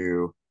tells you to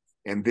do,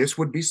 and this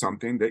would be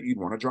something that you'd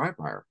want to drive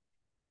fire.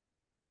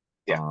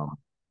 Yeah.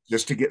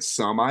 Just to get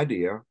some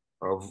idea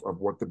of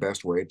what the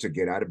best way to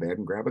get out of bed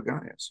and grab a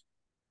gun is.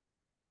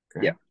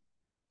 Okay. Yeah.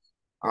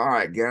 All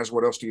right, Gaz,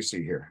 what else do you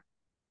see here?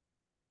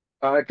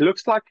 It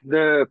looks like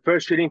the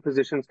first shooting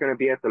position is going to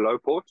be at the low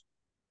port.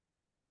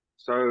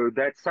 So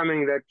that's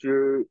something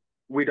that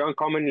we don't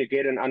commonly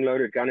get an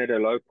unloaded gun at a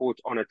low port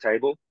on a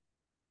table.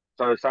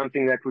 So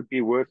something that would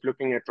be worth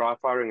looking at dry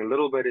firing a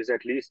little bit is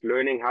at least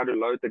learning how to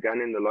load the gun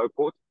in the low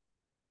port.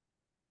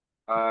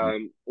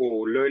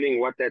 Or learning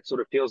what that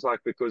sort of feels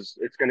like, because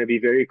it's going to be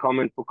very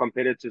common for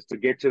competitors to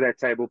get to that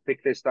table,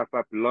 pick their stuff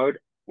up, load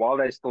while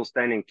they're still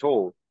standing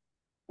tall.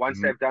 Once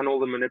they've done all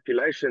the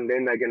manipulation,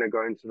 then they're going to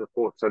go into the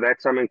port. So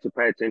that's something to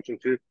pay attention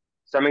to.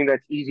 Something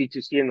that's easy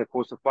to see in the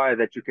course of fire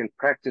that you can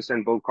practice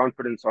and build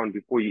confidence on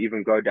before you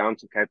even go down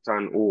to Cape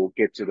Town or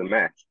get to the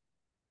match.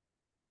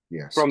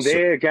 Yes. From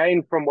there,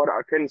 again, from what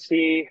I can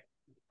see,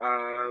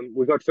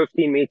 we got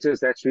 15 meters.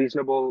 That's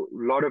reasonable.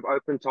 A lot of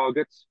open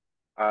targets.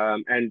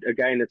 And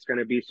again, it's going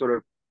to be sort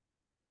of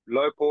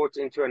low ports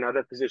into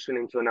another position,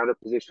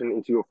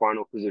 into your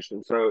final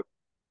position. So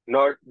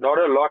not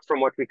a lot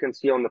from what we can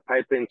see on the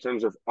paper in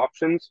terms of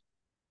options.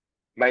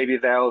 Maybe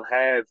they'll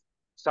have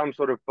some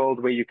sort of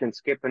build where you can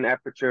skip an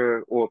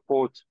aperture or a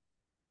port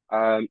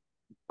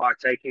by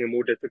taking a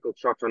more difficult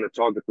shot on a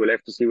target. We'll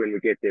have to see when we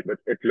get there, but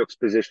it looks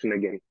position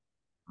again.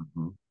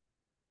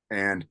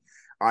 And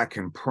I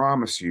can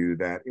promise you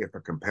that if a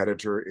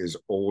competitor is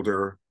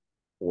older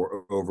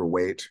or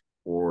overweight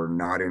or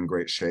not in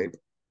great shape,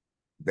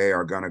 they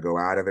are going to go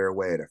out of their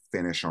way to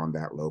finish on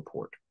that low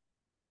port.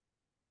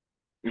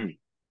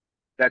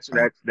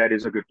 That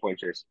is a good point,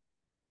 Jess.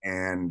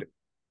 And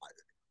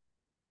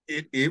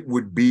it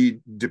would be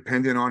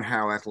dependent on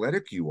how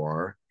athletic you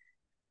are.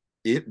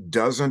 It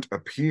doesn't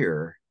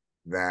appear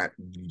that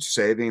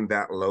saving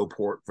that low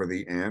port for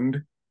the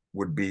end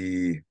would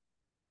be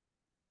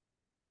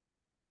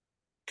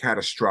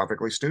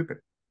catastrophically stupid,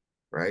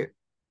 right?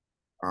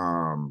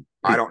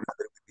 I don't know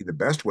that it would be the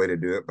best way to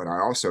do it, but I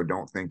also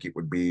don't think it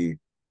would be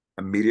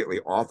immediately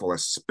awful,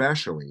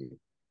 especially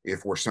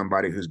if we're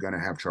somebody who's going to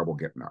have trouble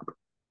getting up.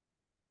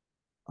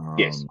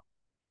 Yes.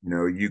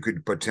 You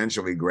could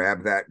potentially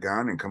grab that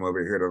gun and come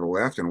over here to the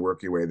left and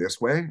work your way this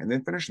way and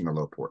then finish in the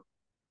low port.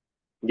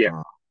 Yeah.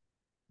 Uh,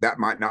 that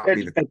might not be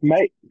It, the it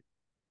may.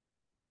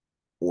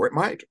 or it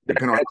might,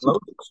 depend on That's, how low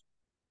it is.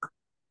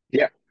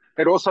 yeah.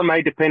 It also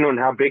may depend on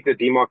how big the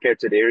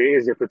demarcated area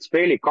is. If it's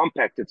fairly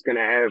compact, it's going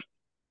to have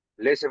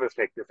less of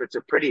effect. If it's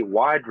a pretty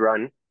wide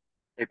run,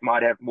 it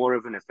might have more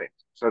of an effect.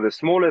 So the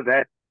smaller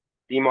that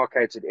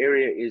demarcated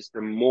area is,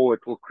 the more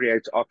it will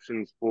create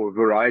options for a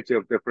variety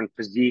of different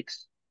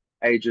physiques,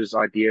 ages,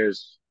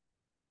 ideas,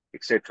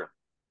 etc.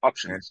 And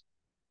Options.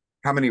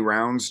 how many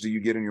rounds do you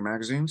get in your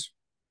magazines?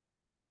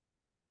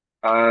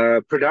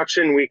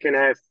 Production, we can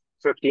have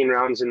 15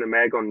 rounds in the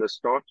mag on the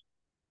start.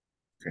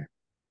 Okay.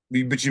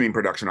 But you mean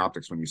production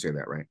optics when you say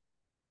that, right?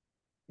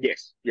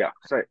 Yes, yeah.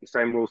 So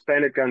same rule.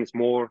 Standard guns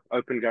more,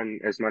 open gun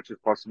as much as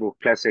possible.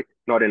 Classic,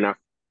 not enough.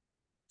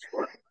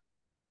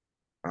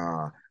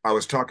 I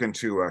was talking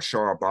to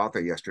Shara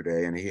Botha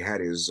yesterday, and he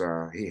had his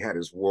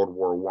World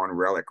War I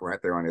relic right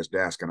there on his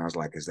desk, and I was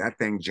like, "Is that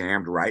thing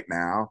jammed right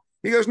now?"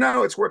 He goes,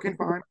 "No, it's working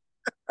fine."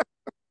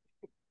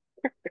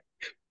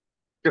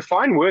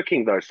 Define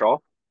working though, Shaw.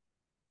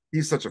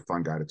 He's such a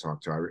fun guy to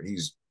talk to. I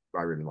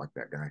really like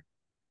that guy.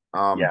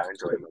 Yeah, I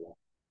So enjoy him a lot.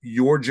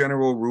 your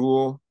general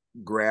rule: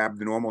 grab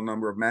the normal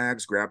number of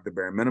mags, grab the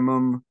bare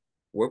minimum.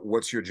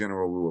 What's your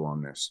general rule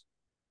on this?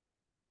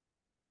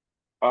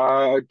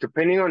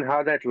 Depending on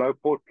how that low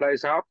port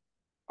plays out,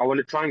 I want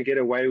to try and get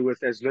away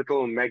with as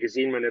little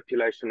magazine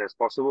manipulation as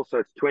possible. So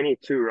it's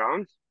 22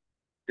 rounds.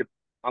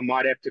 I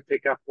might have to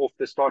pick up off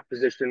the start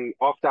position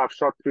after I've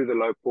shot through the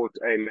low port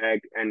a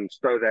mag and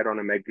stow that on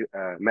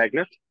a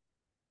magnet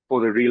for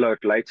the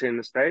reload later in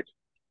the stage.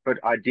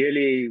 But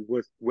ideally,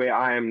 with where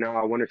I am now,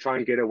 I want to try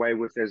and get away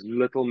with as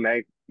little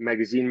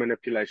magazine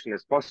manipulation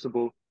as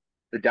possible.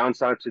 The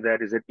downside to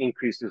that is it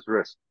increases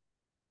risk.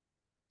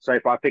 So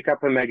if I pick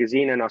up a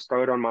magazine and I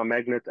stow it on my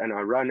magnet and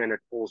I run and it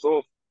falls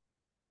off,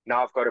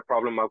 now I've got a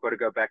problem. I've got to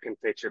go back and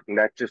fetch it, and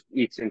that just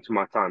eats into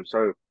my time.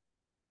 So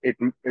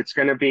it's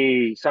going to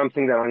be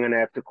something that I'm going to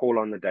have to call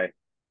on the day.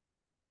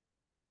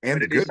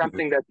 And But it is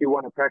something that you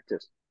want to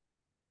practice.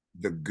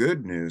 the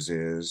good news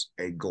is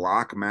a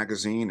Glock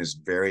magazine is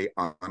very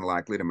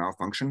unlikely to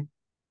malfunction,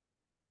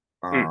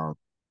 Mm. uh,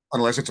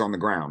 unless it's on the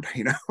ground,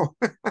 you know.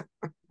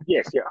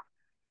 Yes, yeah,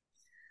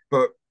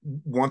 But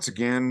once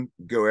again,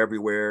 go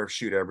everywhere,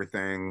 shoot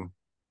everything.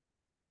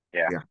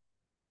 yeah. Yeah,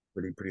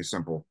 pretty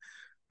simple.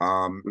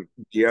 Mm.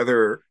 The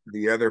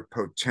other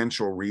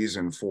potential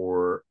reason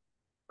for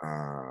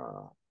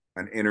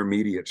an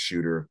intermediate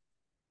shooter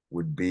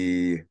would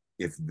be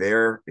if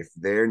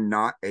they're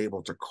not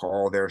able to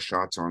call their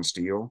shots on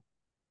steel,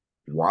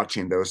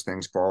 watching those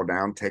things fall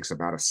down takes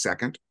about a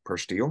second per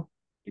steel.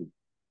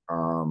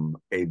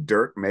 A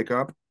dirt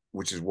makeup,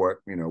 which is what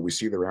we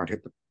see the round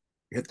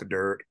hit the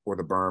dirt or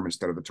the berm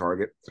instead of the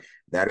target.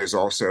 That is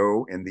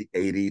also in the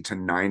 80 to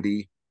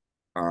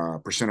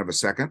 90% of a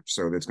second.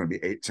 So that's going to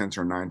be 8/10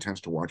 or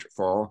 9/10 to watch it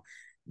fall.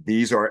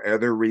 These are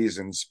other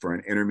reasons for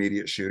an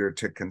intermediate shooter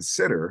to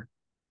consider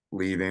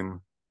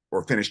leaving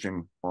or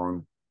finishing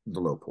on the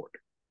low port.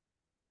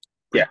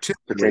 Yeah,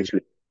 Particularly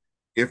potentially.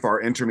 if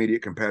our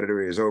intermediate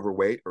competitor is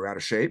overweight or out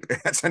of shape,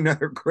 that's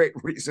another great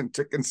reason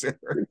to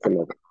consider.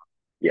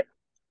 Yeah.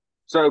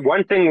 So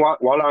one thing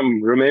while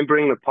I'm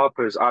remembering the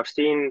poppers, I've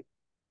seen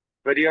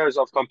videos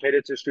of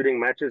competitors shooting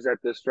matches at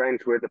this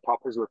range where the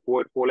poppers were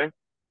forward falling.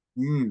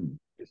 Mm.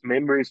 If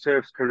memory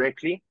serves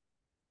correctly,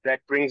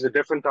 that brings a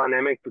different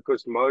dynamic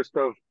because most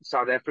of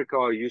South Africa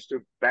are used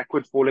to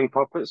backward falling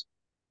poppers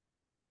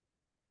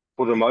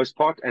for the most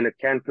part, and it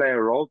can play a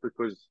role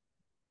because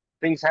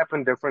things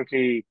happen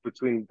differently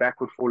between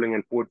backward falling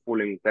and forward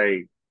falling.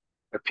 They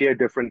appear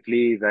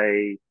differently,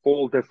 they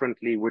fall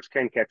differently, which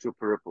can catch your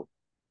peripheral.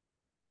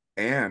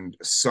 And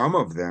some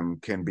of them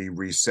can be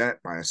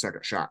reset by a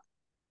second shot.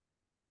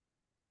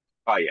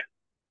 Oh yeah,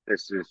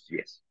 this is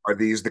yes. Are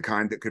these the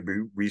kind that could be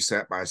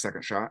reset by a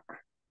second shot?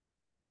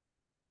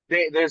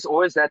 There's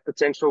always that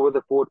potential with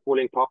the forward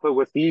falling popper.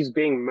 With these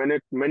being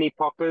mini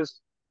poppers,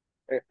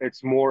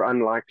 it's more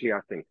unlikely, I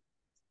think.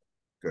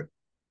 Good,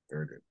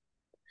 very good.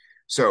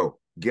 So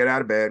get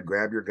out of bed,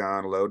 grab your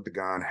gun, load the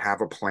gun,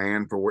 have a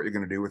plan for what you're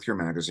going to do with your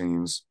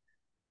magazines.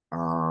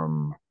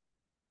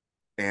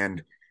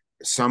 And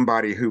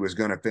somebody who is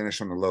going to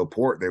finish on the low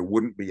port, there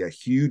wouldn't be a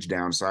huge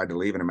downside to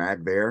leaving a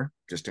mag there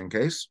just in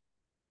case.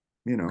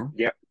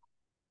 Yeah,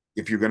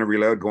 If you're going to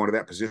reload going to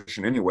that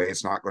position anyway,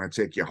 it's not going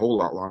to take you a whole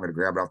lot longer to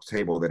grab it off the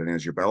table than it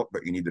is your belt,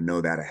 but you need to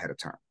know that ahead of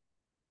time.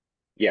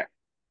 yeah.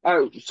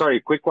 Oh,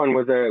 sorry, quick one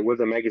with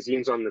the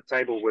magazines on the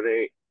table. Were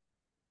they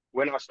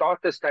when I start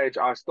the stage,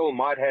 I still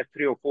might have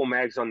 3 or 4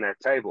 mags on that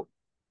table,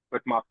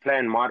 but my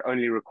plan might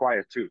only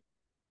require 2.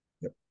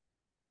 Yep.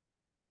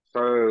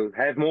 So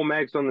have more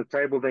mags on the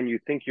table than you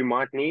think you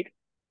might need.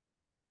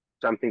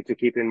 Something to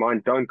keep in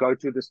mind. Don't go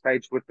to the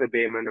stage with the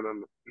bare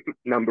minimum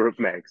number of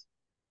mags.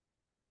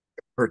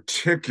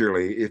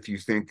 Particularly if you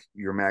think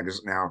your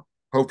magazine, now,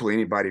 hopefully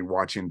anybody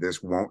watching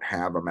this won't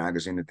have a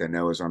magazine that they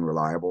know is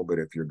unreliable, but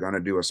if you're going to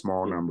do a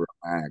small number of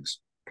mags,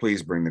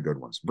 please bring the good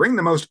ones. Bring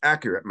the most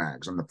accurate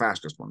mags and the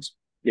fastest ones.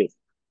 Yes.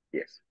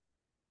 Yes.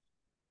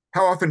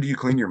 How often do you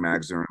clean your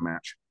mags during a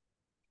match?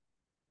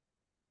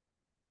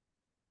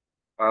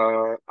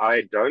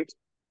 I don't.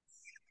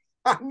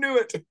 I knew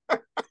it.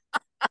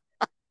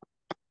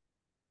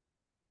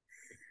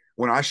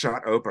 When I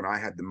shot open, I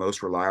had the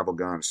most reliable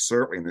gun,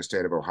 certainly in the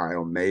state of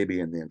Ohio, maybe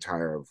in the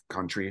entire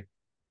country.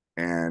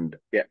 And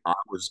yeah,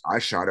 I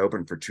shot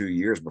open for 2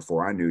 years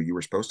before I knew you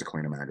were supposed to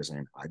clean a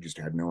magazine. I just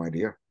had no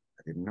idea.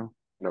 I didn't know.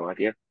 No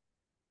idea.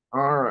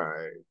 All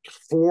right.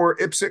 4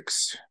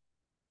 IPSCs,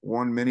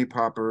 1 mini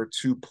popper,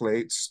 2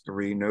 plates,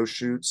 3 no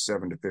shoots,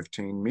 7 to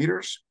 15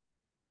 meters.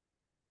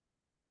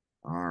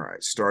 All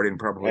right. Starting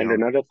probably and on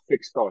another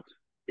fixed start.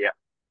 Yeah.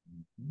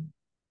 Mm-hmm.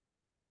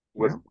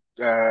 With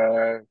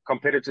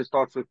competitor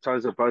starts with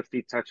toes of both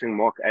feet touching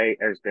Mark A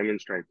as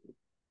demonstrated.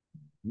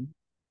 Mm-hmm.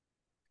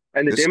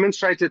 And the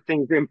demonstrated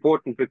thing is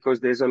important because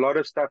there's a lot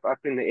of stuff up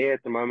in the air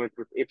at the moment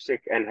with IPSC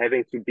and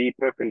having to be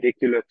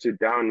perpendicular to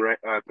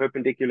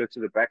perpendicular to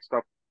the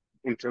backstop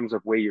in terms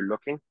of where you're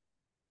looking.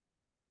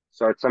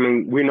 So it's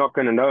something we're not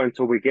going to know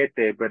until we get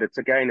there, but it's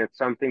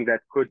something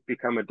that could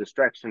become a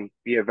distraction,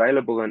 be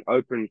available and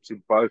open to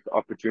both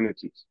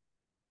opportunities.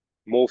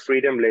 More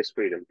freedom, less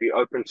freedom, be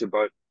open to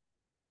both.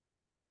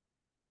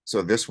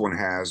 So this one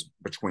has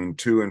between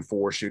 2 and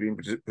 4 shooting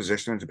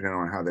positions, depending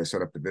on how they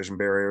set up the vision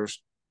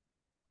barriers.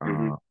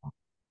 Mm-hmm.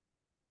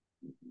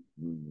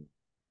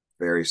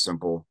 Very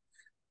simple.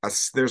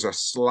 There's a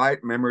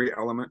slight memory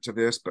element to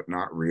this, but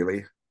not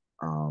really.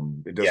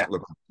 It doesn't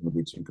look like it's going to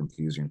be too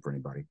confusing for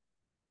anybody.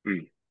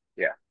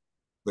 Yeah.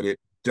 But it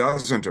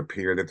doesn't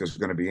appear that there's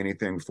going to be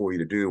anything for you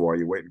to do while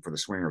you're waiting for the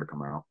swinger to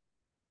come out.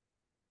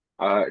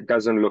 It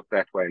doesn't look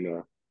that way,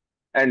 no.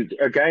 And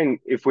again,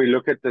 if we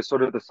look at the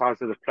sort of the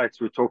size of the plates,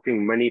 we're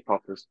talking mini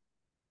poppers.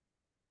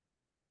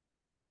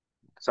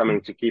 Something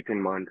to keep in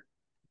mind.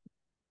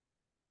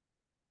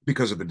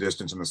 Because of the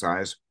distance and the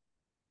size?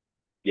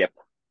 Yep.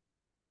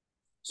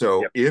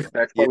 So if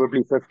that's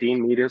probably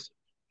 15 meters.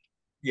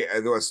 Yeah,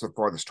 that's the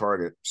farthest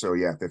target. So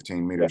yeah,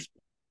 15 meters.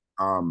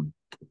 Yeah.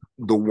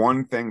 The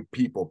one thing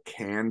people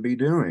can be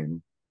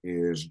doing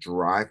is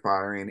dry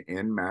firing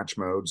in match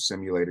mode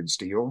simulated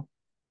steel.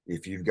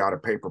 If you've got a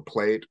paper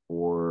plate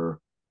or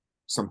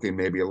something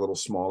maybe a little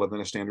smaller than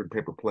a standard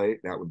paper plate,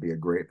 that would be a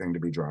great thing to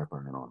be dry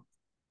firing on.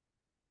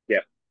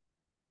 Yeah.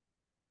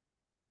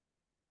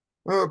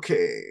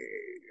 Okay.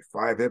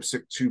 5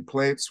 IPSC, 2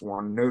 plates,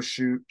 1 no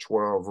shoot,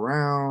 12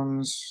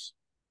 rounds.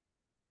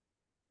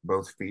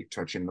 Both feet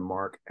touching the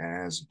mark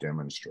as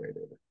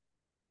demonstrated.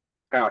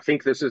 I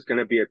think this is going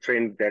to be a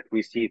trend that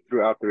we see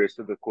throughout the rest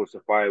of the course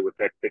of fire with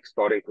that fixed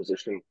starting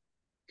position.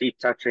 Feet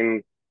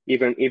touching,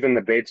 even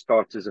the bed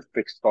starts is a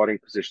fixed starting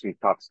position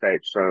top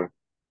stage. So,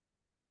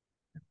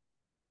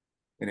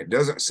 and it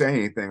doesn't say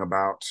anything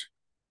about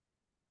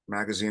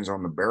magazines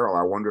on the barrel.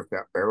 I wonder if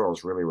that barrel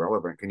is really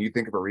relevant. Can you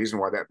think of a reason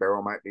why that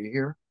barrel might be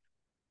here?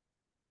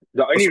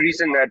 The only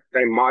reason that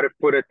they might have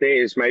put it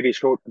there is maybe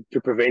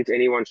to prevent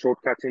anyone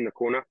shortcutting the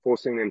corner,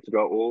 forcing them to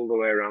go all the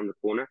way around the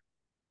corner.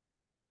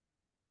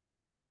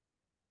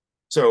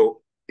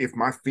 So if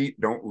my feet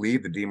don't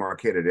leave the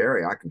demarcated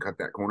area, I can cut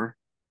that corner?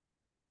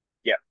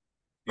 Yeah.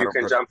 You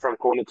can jump from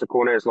corner to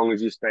corner as long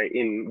as you stay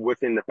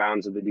within the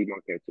bounds of the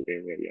demarcated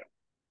area, yeah.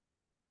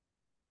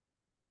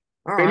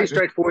 Fairly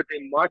straightforward.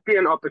 There might be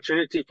an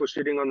opportunity for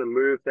shooting on the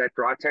move that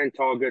right-hand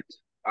target,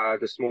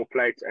 the small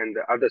plate and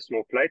the other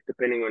small plate,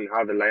 depending on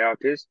how the layout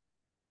is.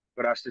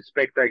 But I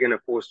suspect they're going to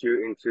force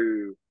you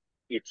into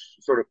each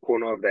sort of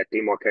corner of that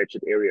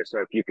demarcated area. So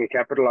if you can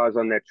capitalize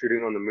on that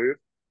shooting on the move,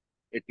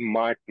 it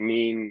might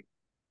mean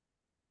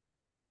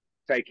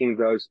taking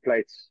those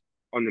plates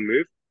on the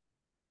move,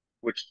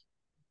 which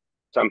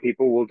some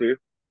people will do.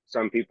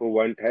 Some people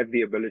won't have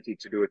the ability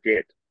to do it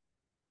yet.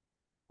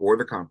 Or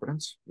the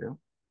confidence, yeah.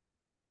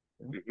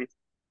 Mm-hmm.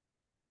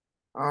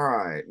 All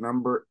right,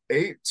 number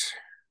 8.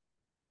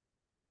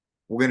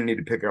 We're going to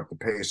need to pick up the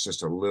pace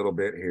just a little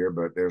bit here,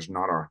 but there's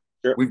not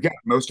we've got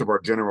most of our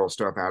general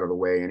stuff out of the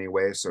way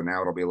anyway, so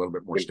now it'll be a little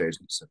bit more stage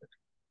specific.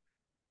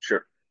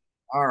 Sure.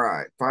 All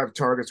right, 5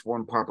 targets,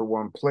 1 popper,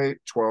 1 plate,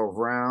 12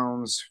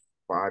 rounds,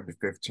 5 to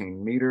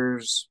 15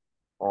 meters,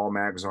 all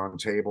mags on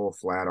table,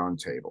 flat on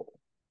table.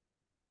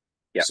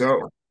 Yeah.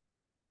 So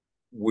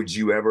would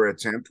you ever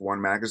attempt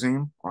 1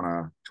 magazine on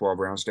a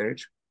 12-round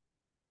stage?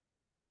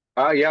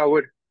 Yeah, I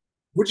would.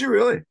 Would you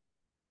really?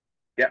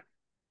 Yeah.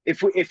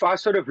 If I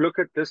sort of look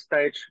at this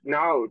stage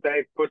now,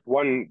 they put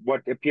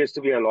what appears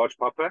to be a large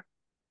popper,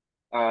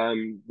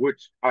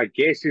 which I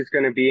guess is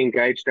going to be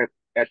engaged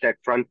at that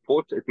front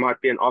port. It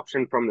might be an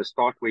option from the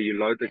start where you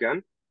load the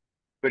gun.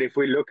 But if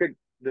we look at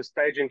the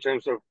stage in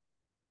terms of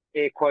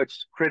air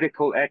quotes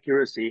critical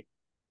accuracy,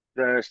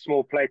 the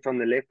small plate on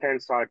the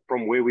left-hand side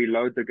from where we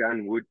load the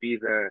gun would be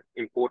the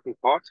important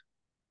part.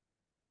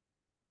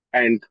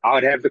 And I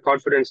would have the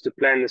confidence to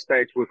plan the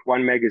stage with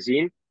one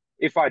magazine.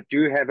 If I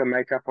do have a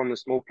makeup on the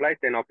small plate,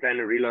 then I'll plan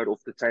a reload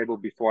off the table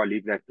before I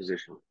leave that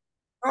position.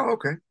 Oh,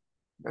 okay.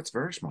 That's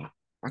very smart.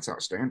 That's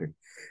outstanding.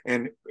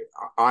 And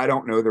I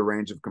don't know the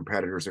range of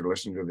competitors that are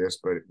listening to this,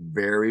 but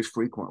very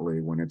frequently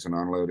when it's an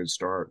unloaded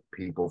start,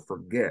 people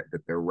forget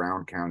that their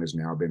round count has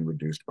now been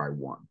reduced by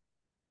one.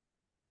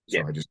 So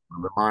Yeah. I just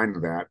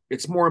remind that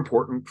it's more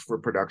important for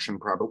production,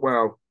 probably.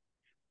 Well,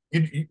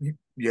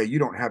 you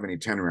don't have any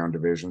 10 round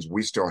divisions.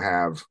 We still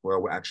have,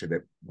 well, actually,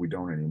 that we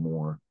don't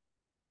anymore.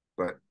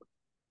 But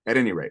at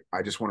any rate,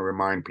 I just want to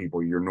remind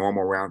people your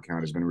normal round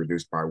count has been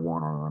reduced by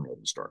one on an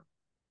unloaded start.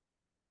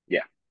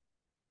 Yeah.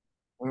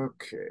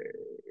 Okay.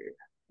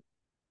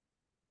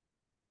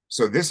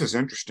 So this is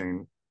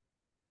interesting.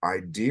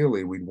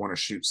 Ideally, we'd want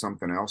to shoot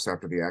something else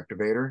after the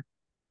activator,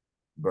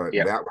 but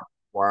Yeah. that would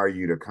require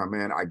you to come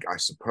in. I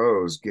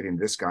suppose getting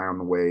this guy on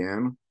the way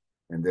in,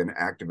 and then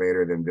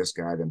activator, then this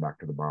guy, then back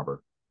to the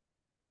bobber.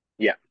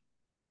 Yeah.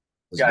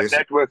 Yeah. If This,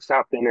 that works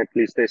out, then at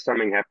least there's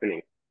something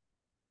happening.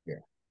 yeah,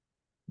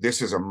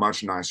 this is a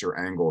much nicer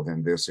angle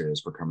than this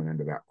is for coming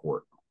into that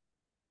port.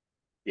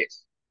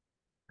 Yes.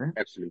 Okay.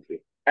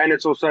 Absolutely. And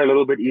it's also a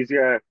little bit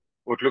easier,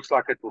 or it looks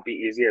like it will be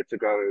easier to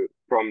go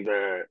from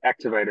the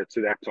activator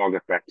to that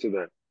target back to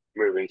the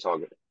moving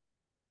target.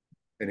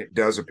 And it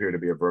does appear to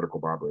be a vertical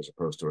bobber as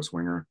opposed to a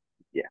swinger.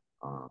 Yeah.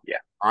 Yeah.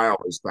 I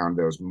always found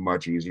those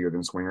much easier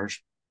than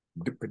swingers,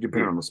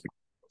 depending on the speed.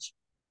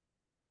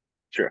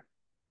 Sure.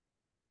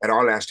 At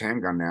our last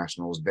handgun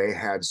nationals, they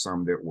had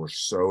some that were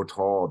so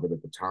tall that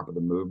at the top of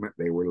the movement,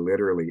 they were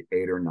literally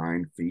 8 or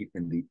 9 feet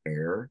in the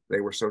air. They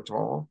were so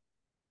tall,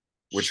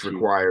 which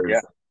requires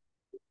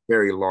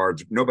very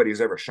large.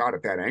 Nobody's ever shot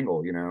at that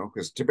angle,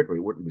 because typically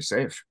it wouldn't be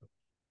safe.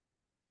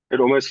 It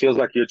almost feels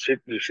like you're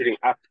shooting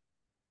up.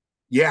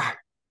 Yeah.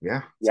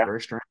 It's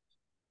very strange.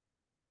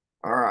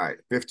 All right.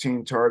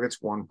 15 targets,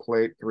 1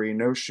 plate, 3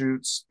 no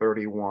shoots,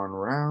 31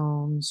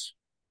 rounds.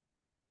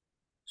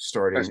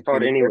 Starting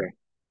Start anywhere.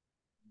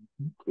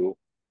 Cool.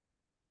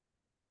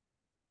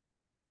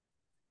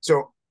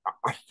 So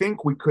I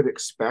think we could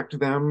expect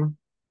them.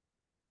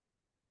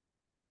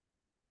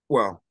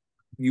 Well,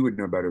 you would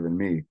know better than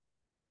me,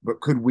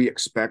 but could we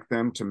expect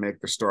them to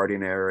make the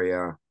starting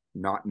area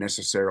not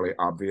necessarily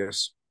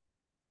obvious?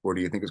 Or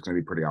do you think it's going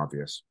to be pretty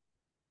obvious?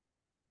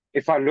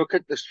 If I look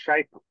at the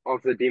shape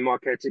of the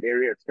demarcated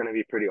area, it's going to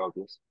be pretty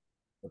obvious.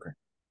 Okay.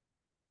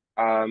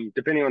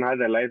 Depending on how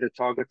they lay the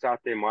targets out,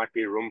 there might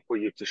be room for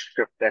you to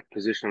shift that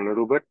position a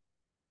little bit.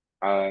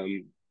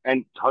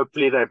 And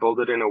hopefully they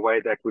build it in a way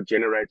that would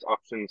generate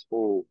options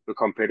for the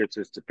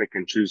competitors to pick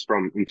and choose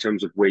from in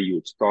terms of where you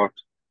would start.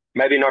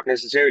 Maybe not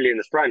necessarily in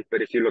the front,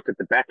 but if you look at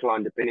the back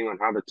line, depending on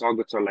how the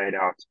targets are laid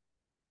out,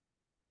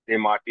 there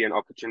might be an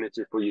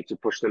opportunity for you to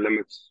push the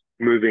limits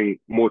moving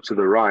more to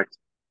the right.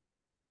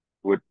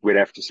 We'd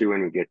have to see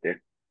when we get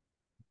there.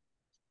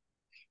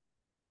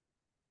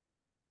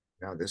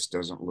 Now, this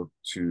doesn't look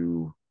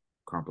too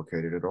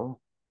complicated at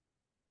all.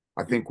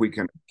 I think we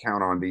can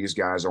count on these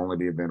guys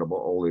only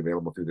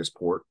available through this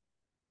port.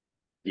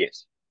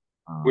 Yes.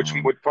 Which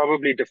would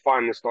probably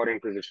define the starting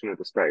position of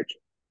the stage.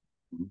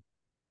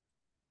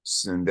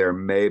 And there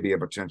may be a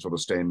potential to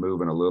stay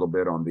moving a little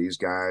bit on these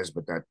guys,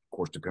 but that, of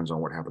course, depends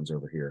on what happens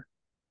over here.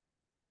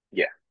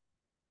 Yeah.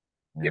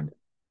 And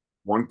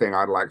one thing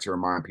I'd like to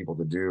remind people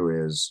to do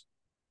is,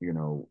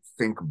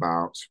 think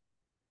about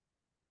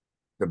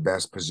the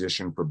best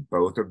position for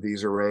both of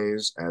these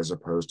arrays as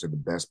opposed to the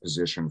best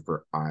position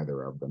for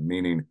either of them.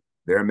 Meaning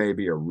there may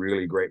be a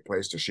really great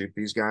place to shoot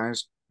these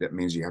guys. That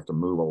means you have to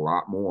move a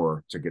lot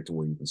more to get to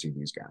where you can see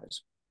these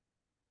guys.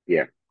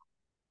 Yeah.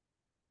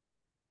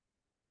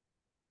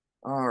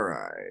 All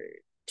right.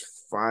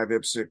 5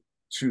 IPSC,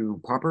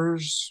 2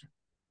 poppers,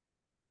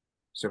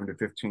 7 to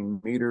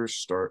 15 meters,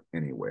 start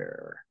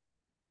anywhere.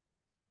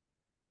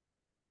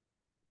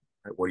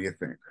 Right, what do you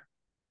think?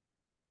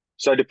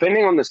 So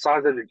depending on the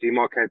size of the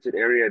demarcated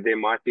area, there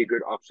might be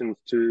good options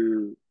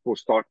for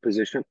start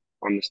position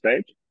on the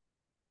stage.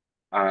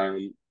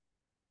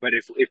 But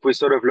if we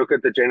sort of look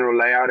at the general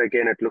layout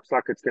again, it looks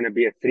like it's going to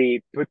be a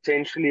 3,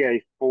 potentially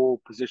a 4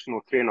 position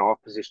or 3.5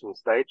 position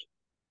stage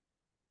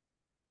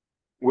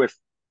with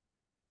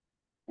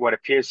what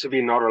appears to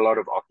be not a lot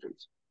of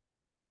options.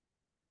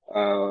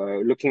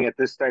 Looking at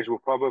this stage, we'll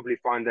probably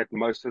find that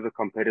most of the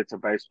competitor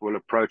base will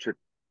approach it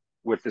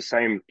with the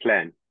same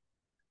plan.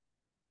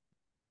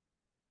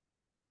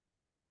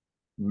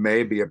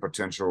 Maybe a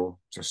potential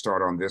to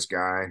start on this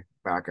guy,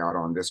 back out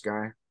on this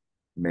guy.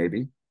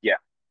 Maybe. Yeah,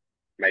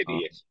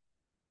 maybe, yes.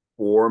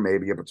 Or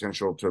maybe a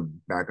potential to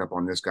back up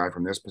on this guy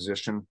from this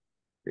position.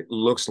 It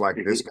looks like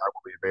this guy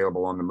will be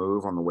available on the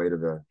move on the way to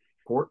the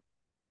port.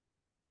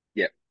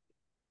 Yeah.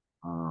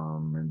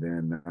 And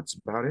then that's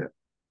about it.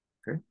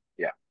 Okay.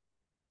 Yeah.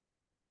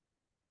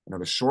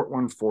 Another short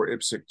one, 4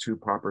 IPSC, 2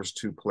 poppers,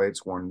 2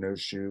 plates, 1 no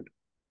shoot.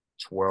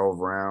 12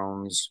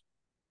 rounds,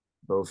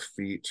 both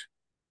feet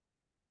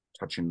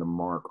touching the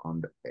mark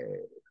on the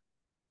egg.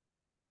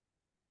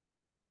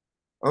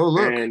 Oh,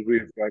 look. And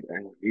we've got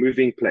a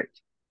moving plate.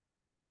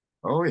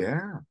 Oh,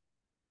 yeah.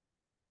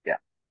 Yeah.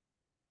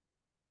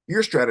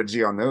 Your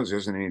strategy on those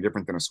isn't any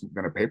different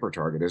than a paper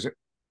target, is it?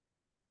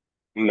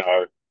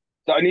 No.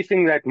 The only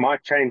thing that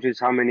might change is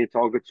how many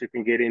targets you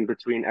can get in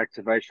between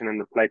activation and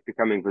the plate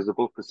becoming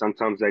visible, because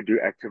sometimes they do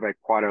activate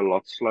quite a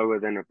lot slower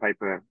than a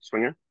paper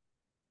swinger.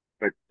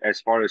 But as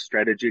far as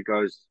strategy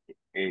goes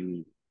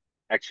in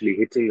actually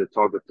hitting the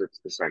target, it's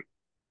the same.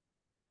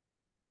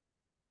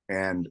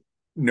 And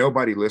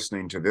nobody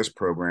listening to this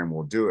program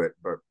will do it,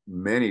 but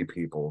many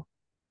people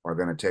are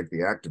going to take the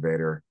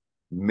activator,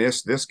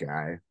 miss this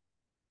guy,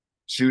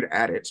 shoot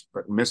at it,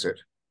 but miss it,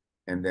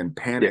 and then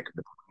Yeah. panic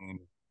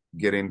between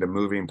getting the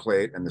moving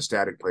plate and the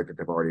static plate that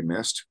they've already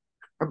missed.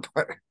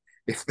 But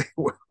if they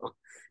will,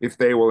 if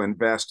they will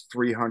invest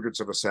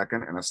 300ths of a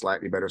second and a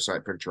slightly better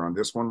sight picture on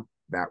this one,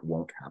 that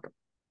won't happen.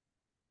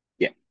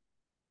 Yeah.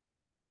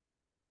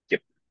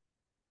 Yep.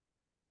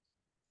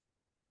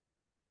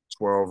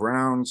 12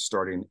 rounds,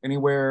 starting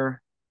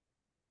anywhere.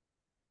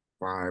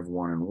 5,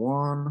 1, and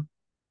 1.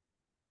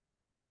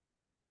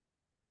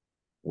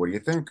 What do you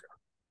think?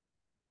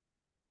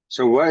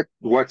 So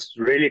what's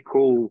really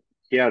cool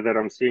here that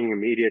I'm seeing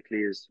immediately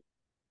is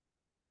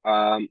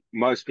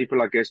most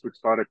people, I guess, would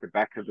start at the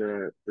back of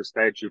the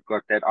stage. You've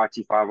got that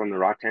IT5 on the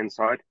right-hand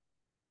side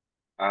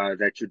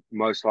that you'd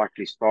most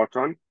likely start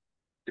on.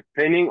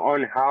 Depending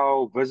on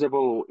how visible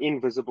or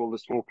invisible the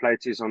small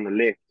plate is on the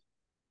left,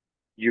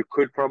 you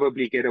could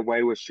probably get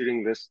away with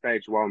shooting this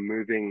stage while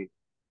moving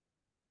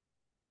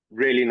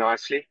really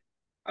nicely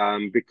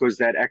because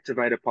that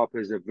activator pop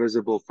is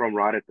visible from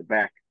right at the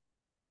back,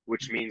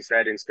 which means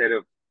that instead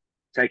of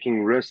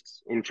taking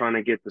risks in trying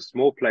to get the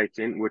small plate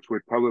in, which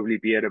would probably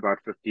be at about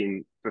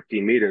 15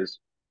 meters,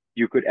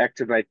 you could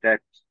activate that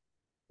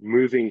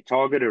moving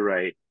target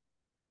array,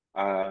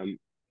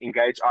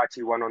 engage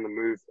IT1 on the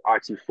move,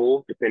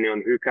 IT4, depending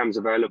on who comes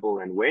available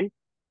and when.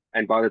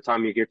 And by the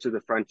time you get to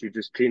the front, you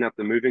just clean up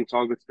the moving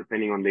targets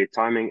depending on their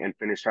timing and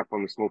finish up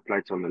on the small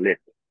plates on the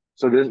left.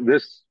 So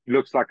this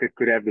looks like it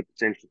could have the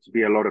potential to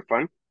be a lot of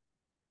fun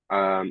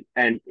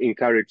and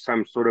encourage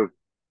some sort of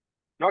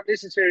not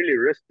necessarily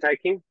risk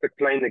taking, but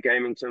playing the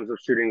game in terms of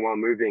shooting while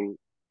moving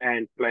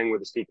and playing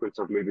with a sequence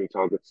of moving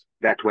targets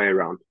that way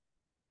around.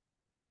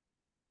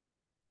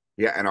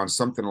 Yeah, and on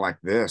something like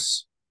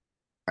this,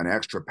 an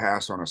extra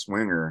pass on a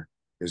swinger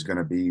is going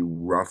to be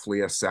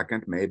roughly a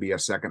second, maybe a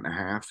second and a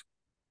half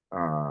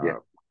Yeah.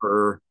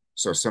 per.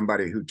 So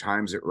somebody who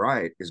times it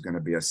right is going to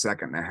be a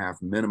second and a half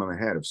minimum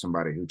ahead of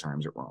somebody who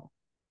times it wrong.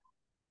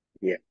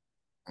 Yeah.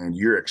 And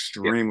you're Yeah.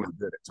 extremely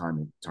good at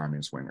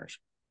timing swingers.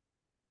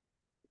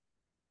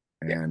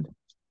 Yeah. And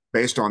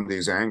based on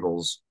these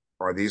angles,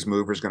 are these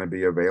movers going to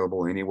be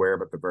available anywhere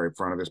but the very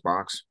front of this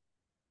box?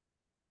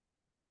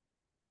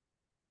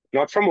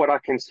 Not from what I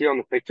can see on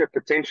the picture.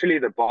 Potentially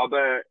the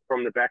barber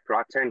from the back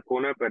right-hand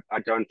corner, but I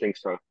don't think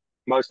so.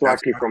 Most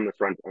That's likely from the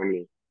front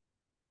only.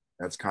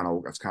 that's kind of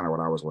what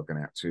I was looking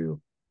at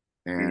too.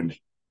 Mm. And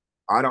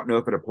I don't know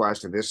if it applies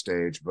to this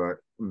stage, but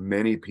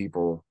many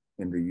people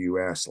in the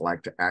US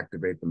like to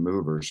activate the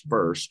movers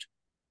first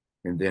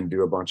and then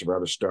do a bunch of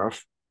other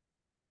stuff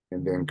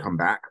and then come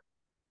back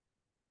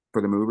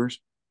for the movers,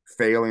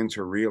 failing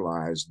to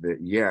realize that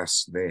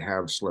yes, they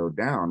have slowed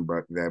down,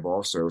 but they've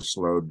also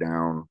slowed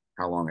down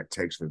how long it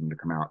takes for them to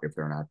come out if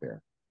they're not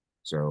there.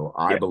 So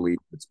I Yeah. believe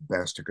it's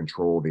best to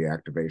control the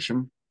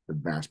activation the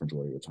vast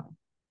majority of the time.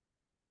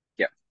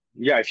 Yeah.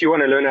 Yeah. If you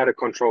want to learn how to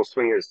control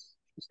swingers,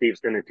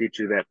 Steve's going to teach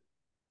you that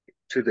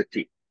to the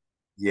T.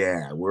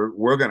 Yeah,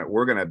 we're gonna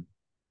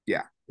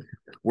yeah,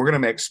 we're gonna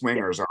make Yeah.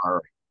 swingers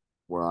our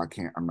well,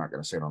 I'm not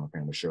gonna say it on the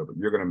family show, but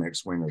you're gonna make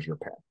swingers your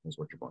pet is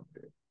what you're going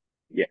to do.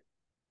 Yeah.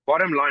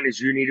 Bottom line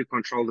is you need to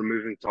control the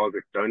moving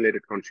target. Don't let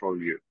it control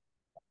you.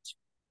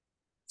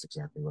 That's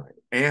exactly right.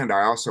 And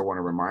I also want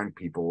to remind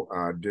people,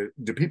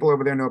 do people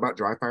over there know about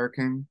Dry Fire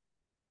King?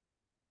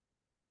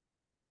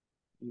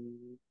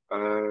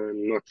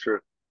 Not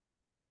sure.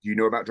 Do you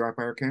know about Dry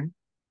Fire King?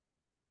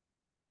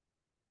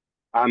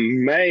 I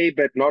may,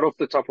 but not off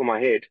the top of my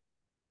head.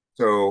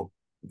 So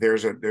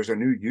there's a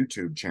new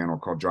YouTube channel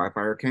called Dry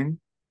Fire King,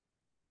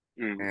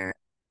 Mm. and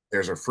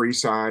there's a free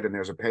side and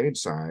there's a paid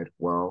side.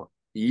 Well,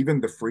 even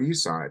the free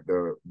side,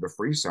 the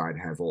free side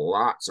has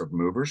lots of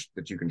movers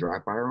that you can dry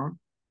fire on.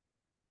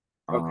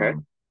 Okay.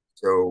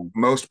 So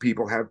most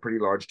people have pretty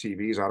large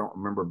TVs. I don't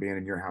remember being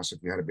in your house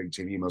if you had a big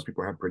TV. Most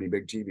people have pretty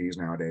big TVs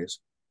nowadays.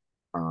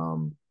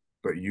 Um,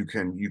 but you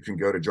can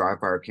go to Dry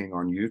Fire King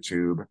on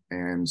YouTube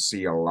and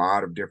see a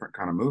lot of different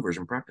kind of movers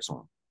and practice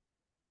on.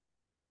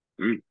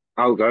 Mm.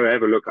 I'll go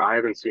have a look. I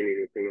haven't seen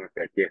anything like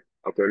that yet.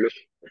 I'll go look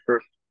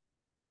first.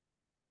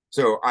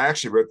 So I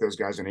actually wrote those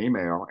guys an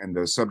email, and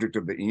the subject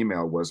of the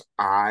email was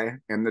 "I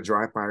am the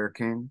Dry Fire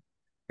King,"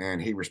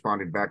 and he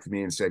responded back to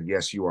me and said,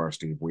 "Yes, you are,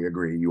 Steve. We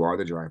agree. You are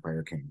the Dry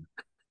Fire King."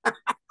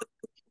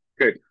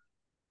 Good.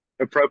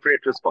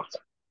 Appropriate response.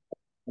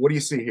 What do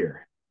you see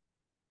here?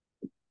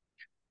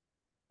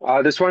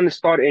 This one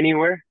start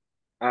anywhere.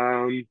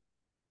 Um,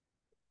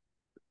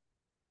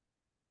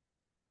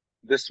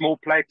 the small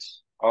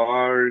plates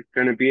are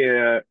going to be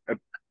a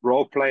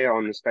role player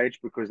on the stage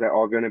because they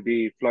are going to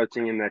be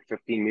floating in that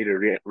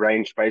 15-meter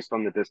range based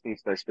on the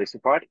distance they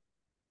specified.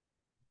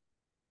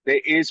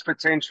 There is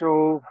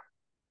potential,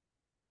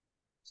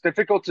 it's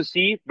difficult to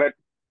see, but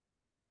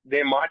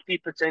there might be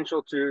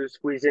potential to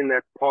squeeze in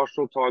that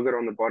partial target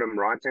on the bottom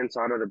right-hand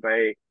side of the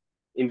bay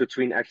in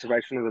between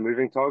activation of the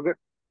moving target,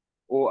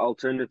 or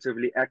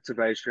alternatively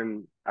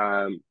activation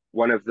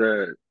one of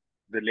the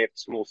left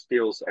small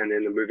steels and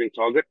then the moving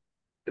target,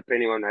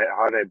 depending on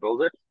how they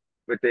build it.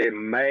 But there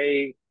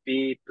may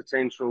be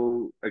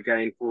potential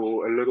again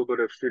for a little bit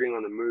of shooting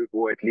on the move,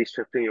 or at least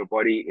shifting your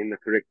body in the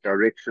correct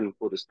direction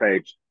for the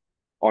stage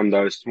on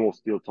those small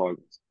steel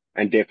targets,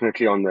 and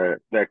definitely on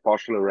that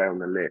partial array on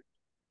the left.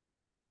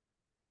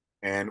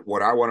 And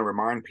what I want to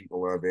remind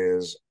people of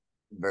is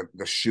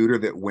the shooter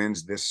that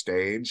wins this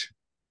stage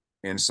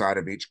inside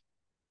of each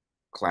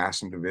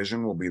class and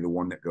division will be the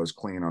one that goes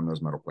clean on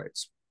those metal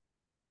plates.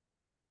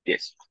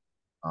 Yes.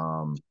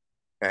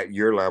 At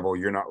your level,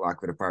 you're not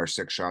likely to fire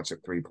 6 shots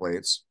at 3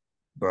 plates,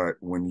 but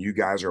when you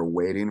guys are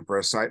waiting for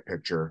a sight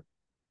picture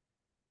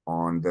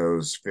on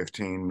those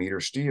 15-meter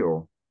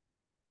steel,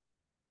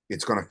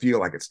 it's going to feel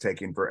like it's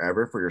taking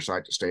forever for your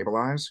sight to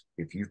stabilize.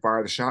 If you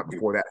fire the shot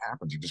before that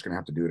happens, you're just going to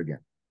have to do it again.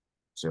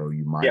 So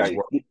you might as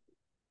well.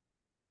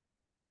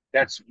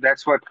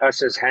 That's what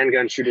us as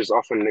handgun shooters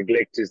often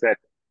neglect, is that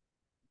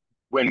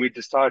when we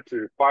decide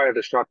to fire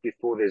the shot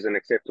before there's an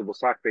acceptable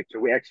sight picture,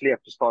 we actually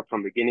have to start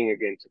from beginning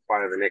again to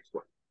fire the next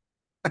one.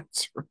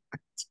 That's right.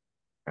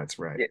 That's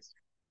right. Yes.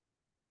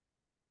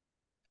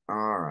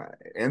 All right.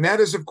 And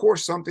that is, of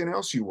course, something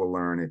else you will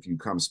learn if you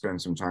come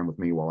spend some time with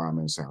me while I'm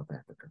in South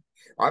Africa.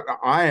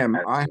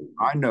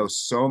 I know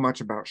so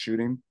much about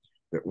shooting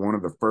that one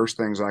of the first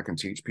things I can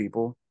teach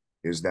people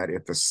is that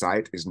if the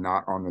sight is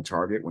not on the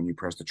target when you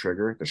press the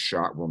trigger, the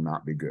shot will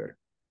not be good.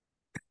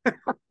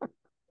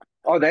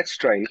 Oh, that's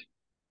strange.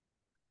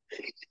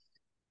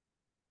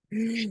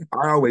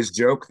 I always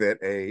joke that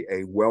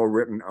a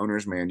well-written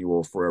owner's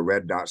manual for a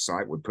red dot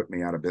sight would put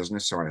me out of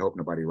business, so I hope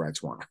nobody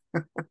writes one.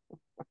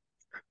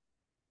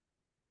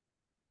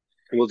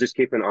 We'll just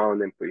keep an eye on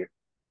them for you.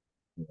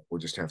 We'll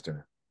just have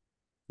to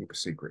keep a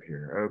secret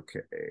here.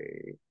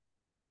 Okay.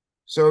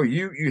 So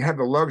you have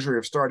the luxury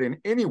of starting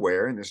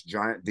anywhere in this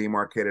giant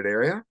demarcated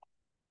area.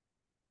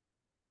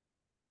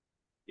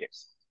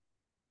 Yes.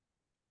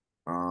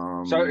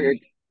 Um, So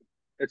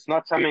it's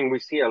not something we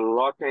see a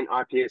lot in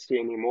IPSC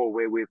anymore,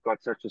 where we've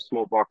got such a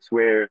small box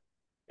where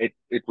it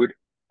would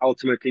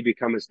ultimately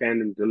become a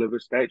stand and deliver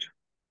stage,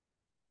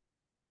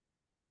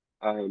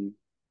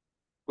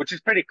 which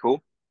is pretty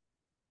cool.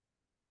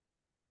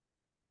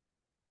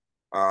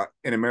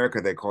 in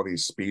America, they call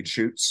these speed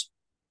shoots.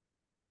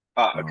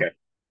 Okay.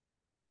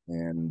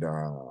 And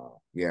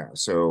yeah,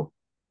 so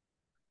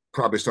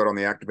probably start on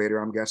the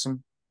activator, I'm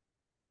guessing.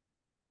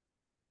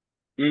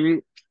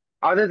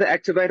 Either the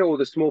activator or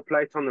the small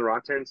plate on the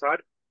right-hand side.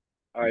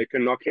 You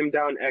can knock him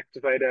down,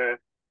 activator,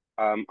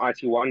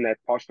 IT1, that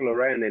partial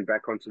array, and then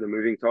back onto the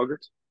moving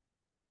target.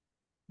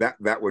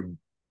 That would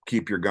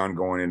keep your gun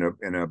going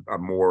in a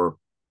more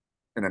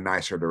in a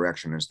nicer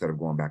direction instead of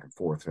going back and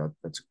forth.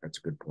 That's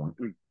a good point.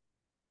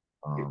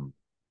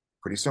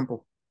 Pretty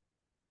simple.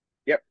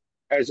 Yep.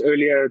 As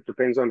earlier, it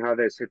depends on how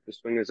they set the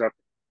swingers up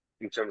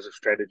in terms of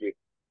strategy.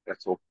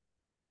 That's all.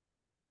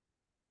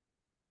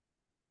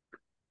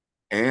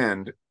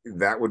 And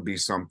that would be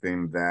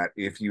something that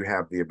if you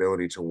have the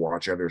ability to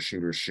watch other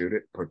shooters shoot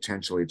it,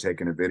 potentially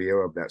taking a video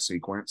of that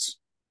sequence,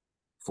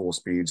 full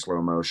speed,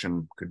 slow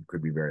motion,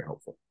 could be very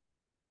helpful.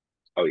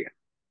 Oh yeah.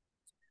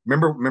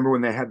 Remember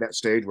when they had that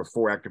stage with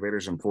 4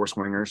 activators and 4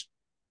 swingers,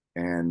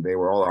 and they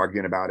were all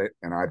arguing about it,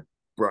 and I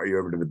brought you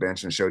over to the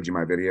bench and showed you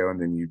my video,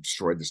 and then you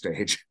destroyed the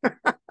stage.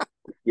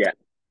 Yeah.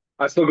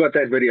 I still got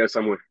that video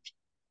somewhere.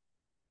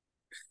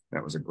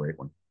 That was a great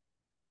one.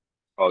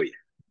 Oh yeah.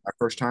 My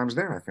first time's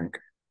there, I think.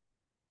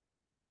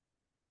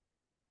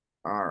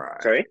 All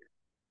right. Sorry?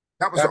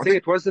 That was I think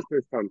it was the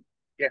first time.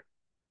 Yeah.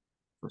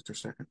 First or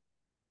second.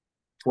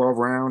 12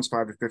 rounds,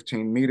 5 to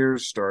 15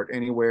 meters, start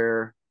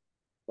anywhere.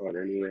 Start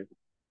anywhere.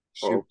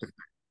 Shoot the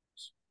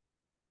things.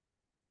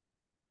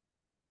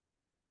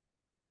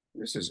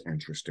 This is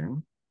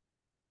interesting.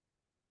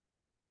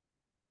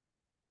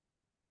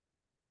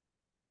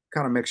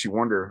 Kind of makes you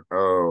wonder.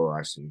 Oh,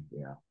 I see.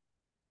 Yeah.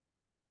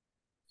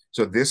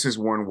 So this is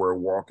one where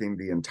walking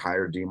the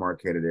entire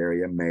demarcated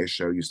area may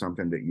show you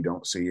something that you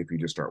don't see if you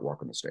just start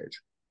walking the stage.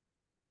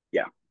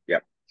 Yeah. Yeah.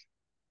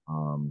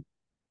 You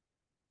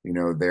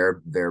know,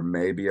 there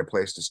may be a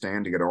place to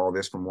stand to get all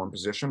this from one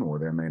position, or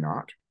there may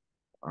not.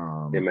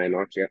 They may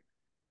not, yeah.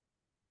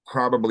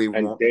 Probably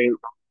And won't. then,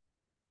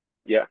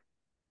 yeah.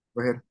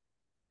 Go ahead.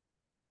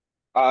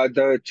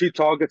 The 2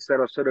 targets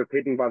that are sort of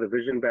hidden by the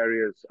vision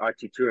barriers,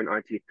 IT2 and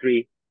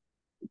IT3,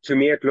 to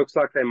me, it looks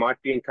like they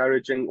might be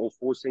encouraging or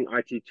forcing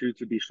IT2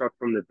 to be shot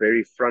from the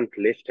very front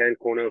left-hand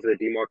corner of the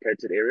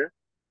demarcated area.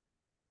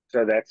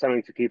 So that's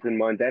something to keep in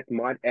mind. That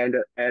might add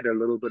a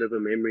little bit of a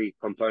memory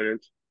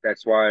component.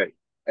 That's why,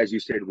 as you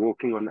said,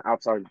 walking on the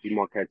outside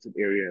demarcated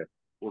area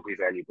will be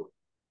valuable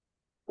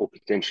or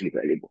potentially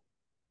valuable.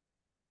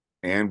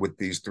 And with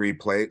these 3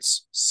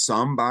 plates,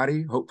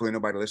 somebody, hopefully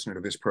nobody listening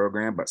to this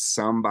program, but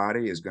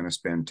somebody is going to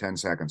spend 10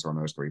 seconds on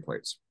those 3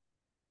 plates.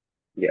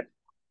 Yeah.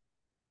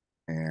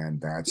 And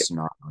that's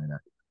not going to.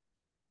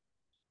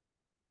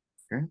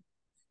 Okay.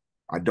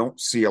 I don't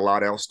see a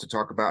lot else to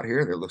talk about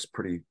here. That looks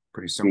pretty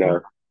simple.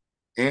 No.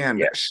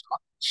 And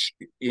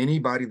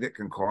anybody that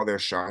can call their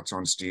shots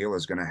on steel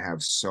is going to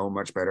have so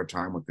much better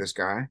time with this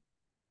guy.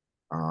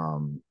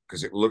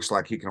 Because it looks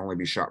like he can only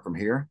be shot from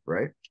here,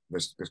 right?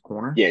 This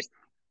corner. Yes.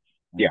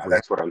 And Yeah,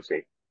 that's what I'm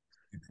saying.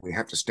 If we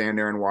have to stand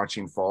there and watch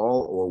him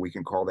fall, or we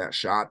can call that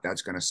shot,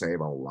 that's going to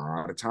save a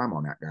lot of time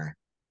on that guy.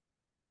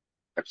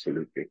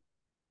 Absolutely.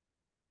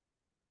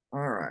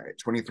 All right,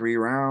 23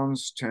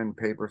 rounds, 10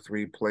 paper,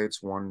 3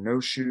 plates, 1 no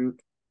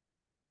shoot.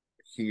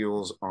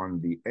 Heels on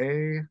the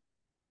A.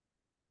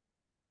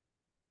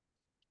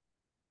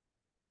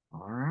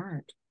 All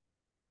right.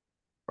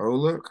 Oh,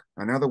 look,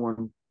 another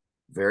one.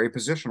 Very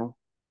positional.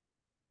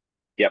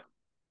 Yep.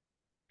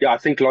 Yeah, I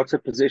think lots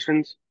of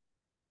positions.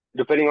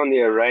 Depending on the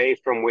array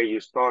from where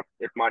you start,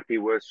 it might be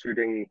worth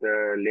shooting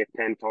the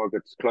left-hand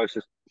targets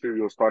closest to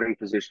your starting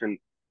position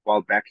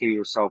while backing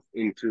yourself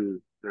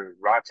into the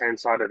right-hand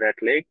side of that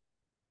leg.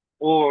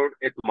 Or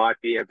it might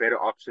be a better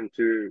option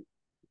to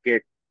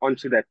get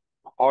onto that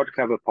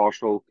hardcover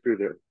partial through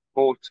the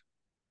court,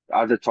 the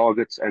other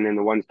targets, and then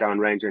the ones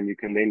downrange, and you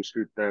can then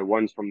shoot the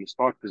ones from the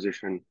start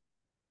position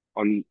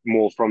on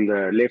more from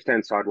the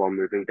left-hand side while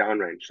moving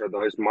downrange. So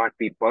those might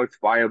be both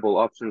viable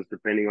options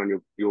depending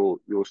on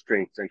your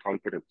strengths and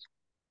confidence.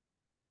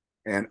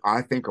 And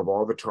I think of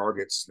all the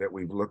targets that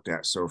we've looked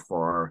at so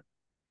far,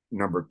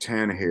 number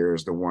 10 here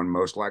is the one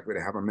most likely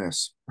to have a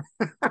miss.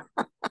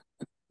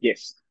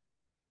 Yes.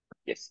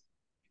 Yes.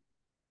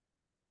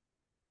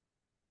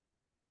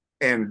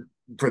 And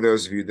for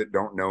those of you that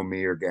don't know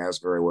me or Gazz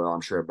very well,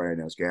 I'm sure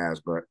everybody knows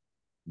Gazz, but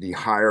the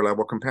higher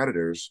level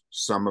competitors,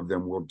 some of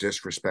them will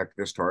disrespect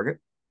this target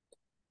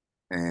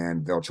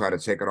and they'll try to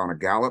take it on a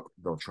gallop.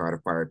 They'll try to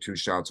fire 2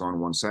 shots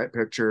on 1 sight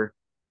picture.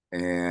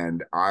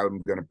 And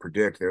I'm going to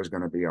predict there's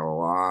going to be a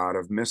lot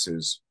of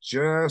misses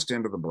just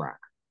into the black.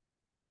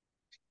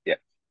 Yeah.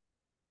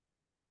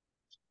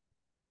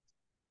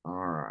 All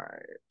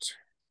right.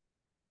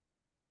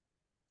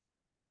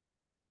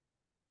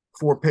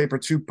 4 paper,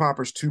 2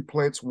 poppers, 2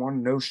 plates,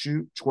 1 no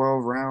shoot,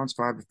 12 rounds,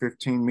 5 to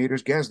 15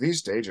 meters. Guess these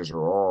stages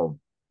are all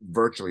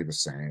virtually the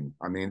same.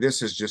 I mean,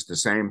 this is just the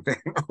same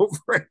thing over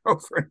and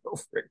over and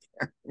over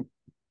again.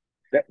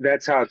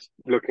 That's how it's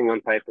looking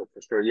on paper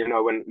for sure. You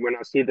know, when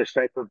I see the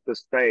shape of the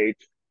stage,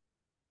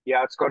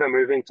 yeah, it's got a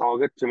moving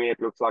target. To me,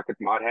 it looks like it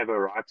might have a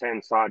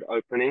right-hand side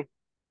opening,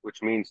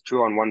 which means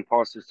 2 on 1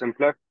 pass is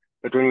simpler.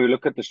 But when we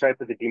look at the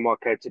shape of the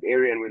demarcated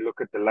area and we look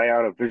at the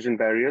layout of vision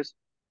barriers,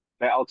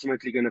 they're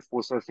ultimately going to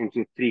force us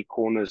into 3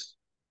 corners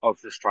of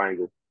this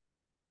triangle.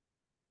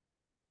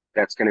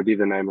 That's going to be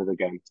the name of the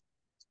game.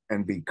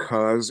 And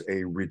because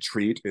a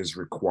retreat is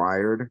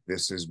required,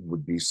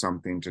 would be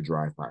something to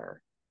dry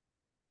fire.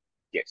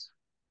 Yes.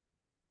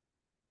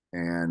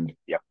 And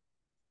yep.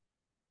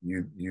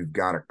 You've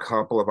got a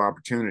couple of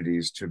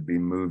opportunities to be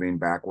moving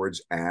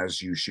backwards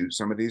as you shoot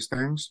some of these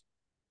things.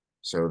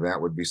 So that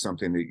would be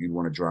something that you'd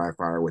want to dry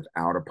fire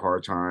without a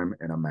par time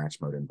in a match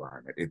mode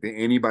environment. If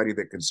anybody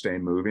that could stay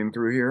moving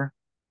through here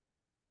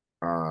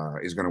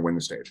is going to win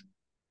the stage.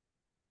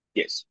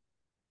 Yes.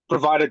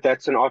 Provided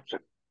that's an option.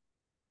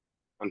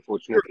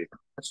 Unfortunately.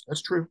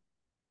 That's true.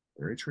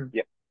 Very true.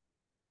 Yeah.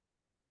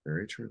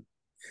 Very true.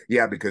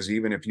 Yeah, because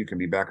even if you can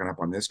be backing up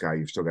on this guy,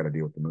 you've still got to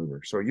deal with the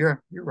mover. So yeah,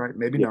 you're right.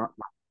 Maybe not.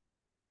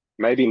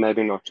 Maybe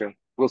not. Sure.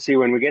 We'll see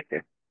when we get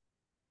there.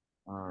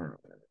 All right.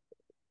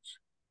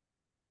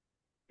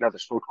 Another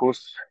short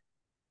course.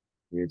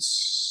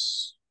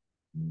 Let's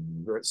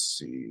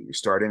see,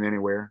 starting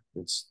anywhere.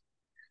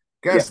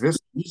 Guys, these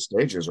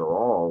stages are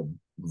all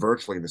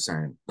virtually the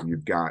same.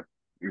 You've got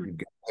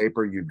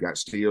paper, you've got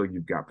steel,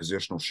 you've got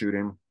positional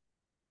shooting.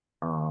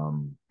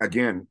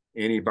 Again,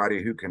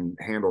 anybody who can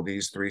handle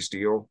these 3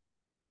 steel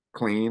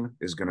clean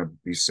is going to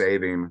be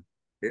saving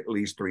at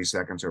least 3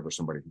 seconds over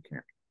somebody who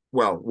can't.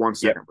 Well, 1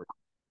 second.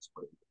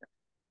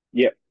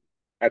 Yeah,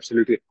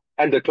 absolutely.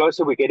 And the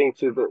closer we're getting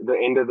to the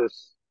end of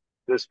this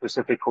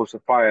specific course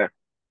of fire,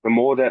 the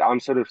more that I'm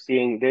sort of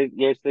seeing,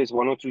 there's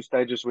 1 or 2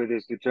 stages where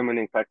there's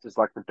determining factors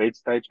like the bed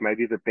stage.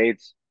 Maybe the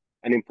bed's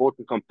an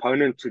important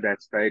component to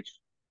that stage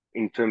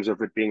in terms of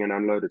it being an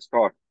unloaded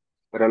start.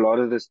 But a lot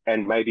of this,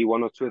 and maybe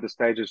 1 or 2 of the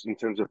stages in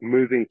terms of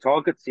moving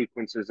target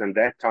sequences and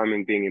that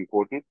timing being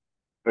important.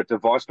 But the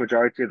vast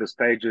majority of the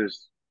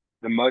stages,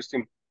 I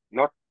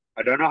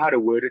don't know how to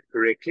word it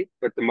correctly,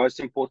 but the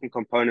most important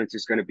component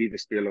is going to be the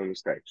steel on the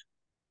stage.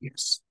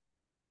 Yes.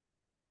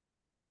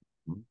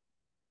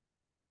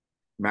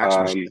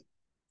 Match to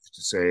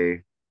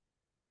say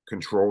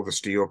control the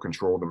steel,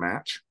 control the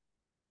match.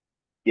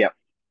 Yeah.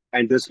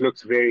 And this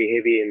looks very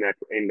heavy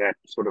in that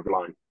sort of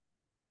line.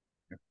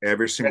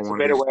 Every single That's a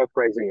one of better these, way of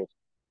phrasing it.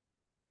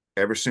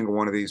 every single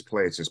one of these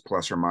plates is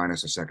plus or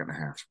minus a second and a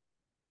half.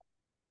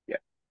 Yeah.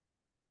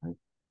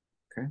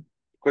 Okay.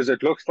 Because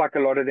it looks like a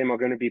lot of them are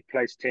going to be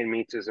placed 10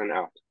 meters and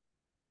out.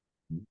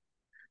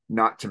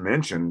 Not to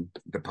mention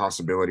the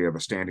possibility of a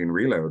standing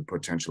reload,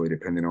 potentially,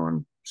 depending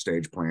on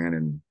stage plan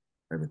and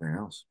everything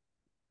else.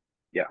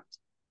 Yeah.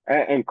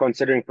 And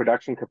considering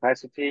production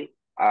capacity,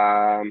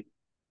 12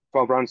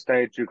 round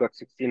stage, you've got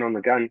 16 on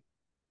the gun.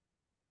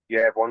 You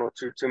have one or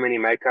two too many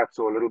makeups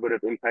or a little bit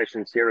of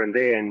impatience here and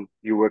there, and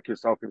you work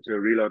yourself into a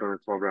reload on a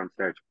 12 round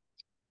stage.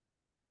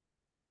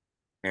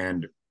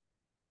 And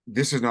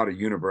this is not a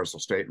universal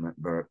statement,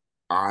 but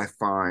I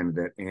find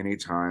that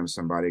anytime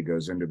somebody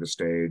goes into the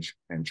stage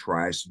and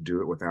tries to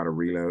do it without a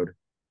reload,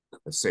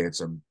 let's say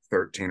it's a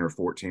 13 or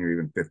 14 or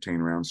even 15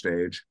 round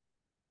stage,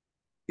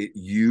 it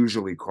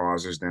usually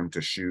causes them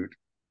to shoot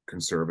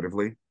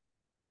conservatively,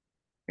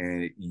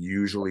 and it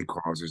usually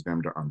causes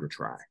them to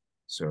undertry.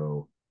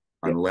 So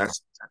Yeah.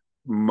 unless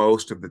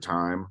most of the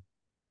time,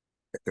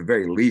 at the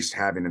very least,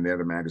 having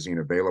another magazine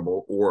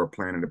available or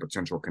planning a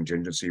potential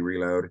contingency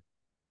reload,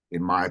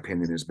 in my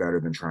opinion, is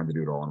better than trying to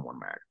do it all in one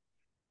mag.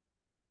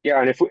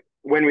 Yeah, and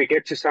when we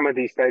get to some of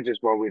these stages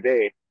while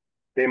we're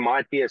there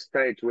might be a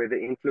stage where the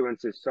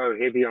influence is so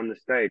heavy on the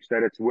stage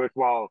that it's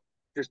worthwhile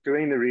just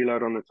doing the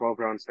reload on the 12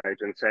 round stage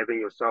and saving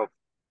yourself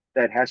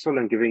that hassle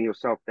and giving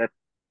yourself that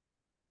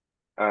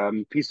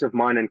peace of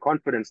mind and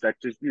confidence that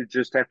you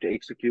just have to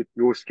execute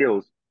your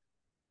skills.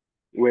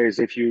 Whereas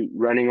if you're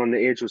running on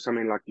the edge or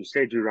something like you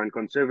said, you run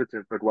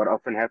conservative. But what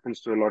often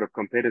happens to a lot of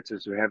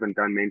competitors who haven't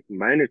done mental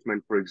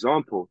management, for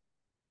example,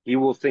 he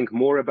will think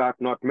more about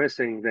not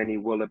missing than he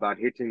will about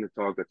hitting the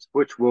targets,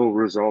 which will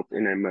result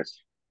in a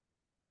miss.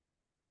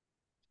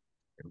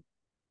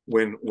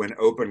 When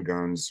open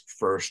guns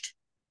first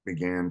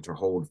began to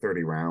hold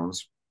 30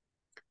 rounds,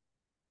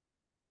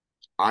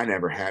 I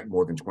never had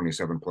more than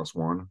 27 plus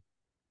one,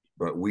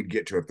 but we'd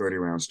get to a 30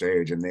 round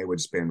stage and they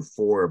would spend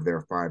 4 of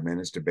their 5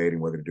 minutes debating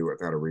whether to do it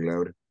without a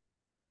reload.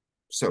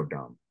 So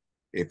dumb.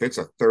 If it's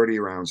a 30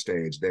 round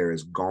stage, there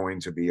is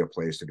going to be a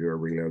place to do a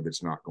reload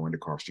that's not going to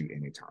cost you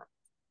any time.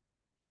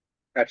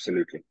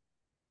 Absolutely.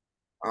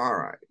 All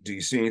right. Do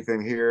you see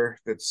anything here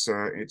that's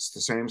it's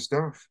the same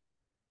stuff?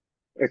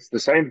 It's the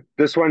same.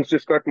 This one's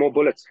just got more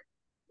bullets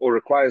or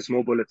requires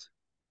more bullets.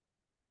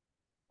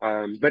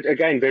 But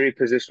again, very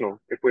positional.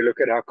 If we look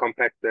at how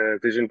compact the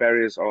vision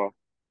barriers are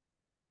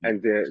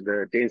and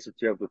the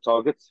density of the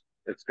targets,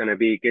 it's going to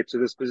be get to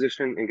this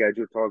position, engage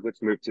your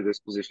targets, move to this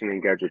position,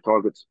 engage your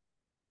targets.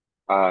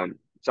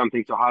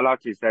 Something to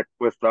highlight is that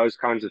with those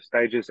kinds of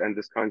stages and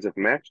this kinds of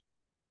match,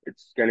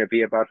 it's going to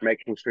be about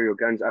making sure your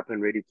gun's up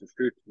and ready to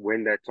shoot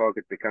when that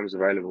target becomes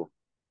available.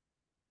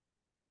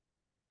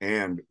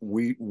 And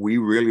we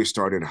really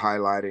started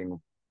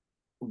highlighting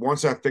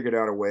once I figured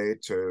out a way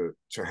to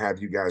have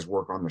you guys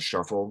work on the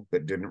shuffle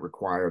that didn't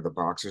require the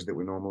boxes that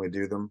we normally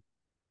do them.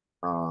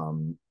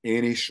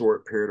 Any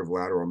short period of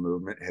lateral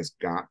movement has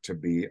got to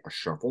be a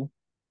shuffle,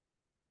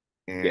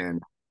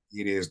 and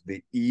it is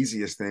the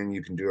easiest thing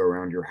you can do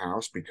around your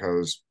house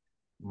because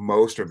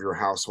most of your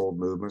household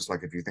movements,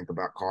 like if you think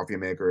about coffee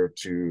maker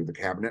to the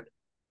cabinet,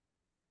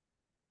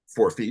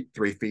 4 feet,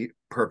 3 feet,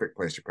 perfect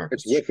place to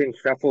practice. It's within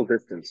shuffle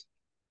distance.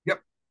 Yep.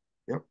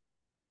 Yep.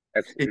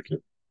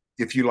 Absolutely.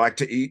 If you like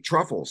to eat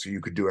truffles, you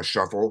could do a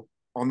shuffle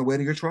on the way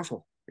to your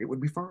truffle. It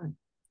would be fine.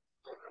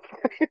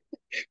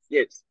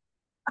 Yes.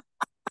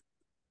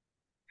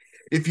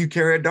 If you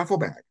carry a duffel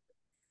bag,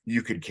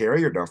 you could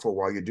carry your duffel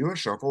while you do a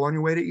shuffle on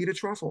your way to eat a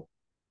truffle.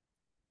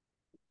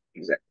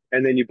 Exactly.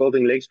 And then you're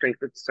building leg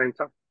strength at the same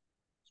time.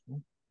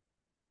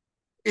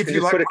 If you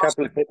just like put a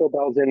couple of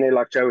kettlebells in there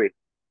like Joey.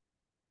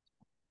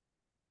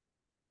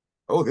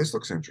 Oh, this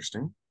looks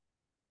interesting.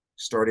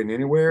 Starting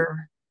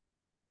anywhere.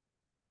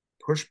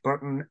 Push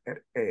button at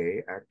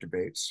A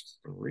activates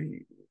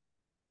 3.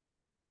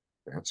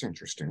 That's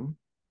interesting.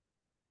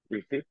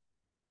 Mm-hmm.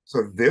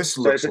 So this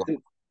looks like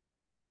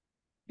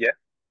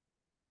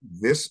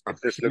this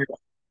appears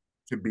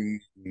to be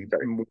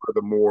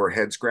the more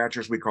head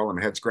scratchers. We call them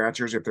head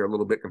scratchers if they're a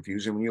little bit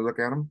confusing when you look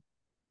at them.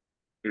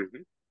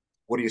 Mm-hmm.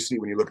 What do you see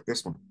when you look at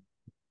this one?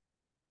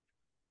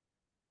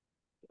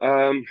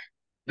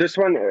 This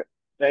one,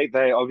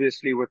 they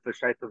obviously with the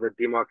shape of the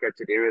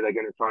demarcated area, they're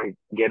going to try and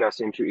get us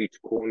into each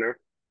corner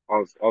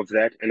of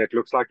that, and it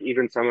looks like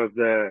even some of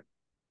the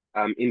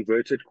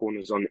inverted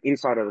corners on the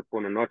inside of the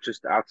corner, not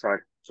just the outside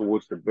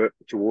towards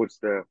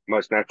the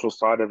most natural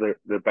side of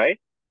the bay.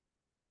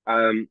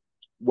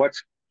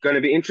 What's going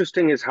to be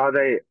interesting is how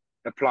they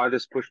apply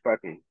this push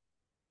button.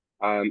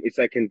 If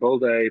they can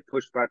build a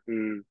push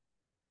button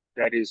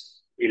that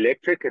is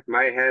electric, it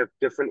may have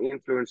different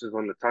influences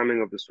on the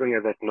timing of the swinger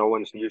that no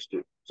one's used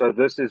to. So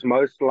this is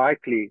most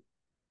likely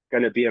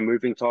going to be a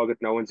moving target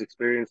no one's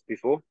experienced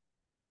before,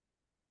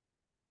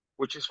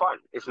 which is fine.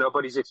 If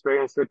nobody's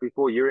experienced it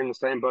before, you're in the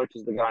same boat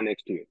as the guy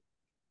next to you.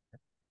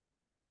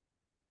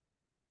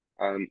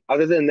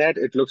 Other than that,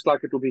 it looks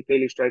like it will be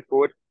fairly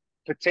straightforward.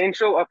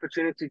 Potential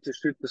opportunity to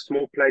shoot the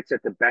small plates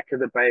at the back of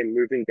the bay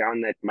moving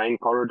down that main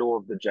corridor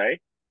of the J.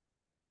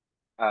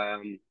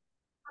 Um,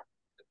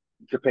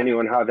 depending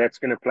on how that's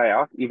going to play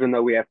out, even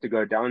though we have to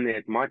go down there,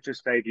 it might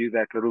just save you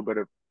that little bit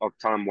of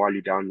time while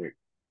you're down there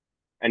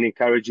and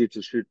encourage you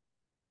to shoot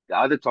the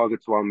other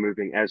targets while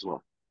moving as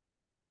well.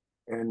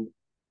 And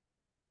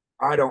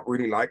I don't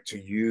really like to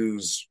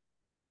use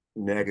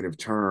negative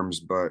terms,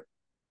 but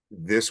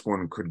this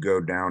one could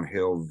go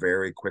downhill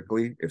very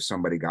quickly if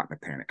somebody got in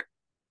a panic.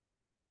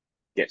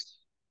 Yes.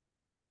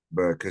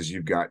 Because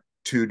you've got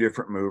two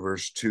different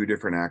movers, two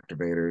different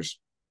activators.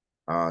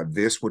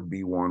 This would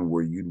be one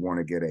where you'd want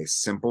to get a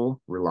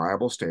simple,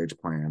 reliable stage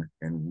plan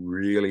and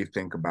really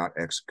think about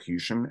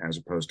execution as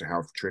opposed to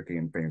how tricky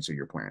and fancy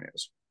your plan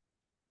is.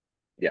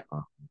 Yeah.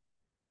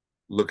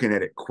 Looking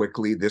at it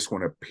quickly, this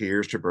one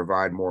appears to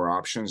provide more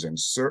options and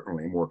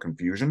certainly more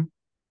confusion.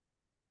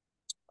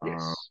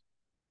 Yes.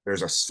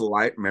 There's a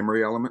slight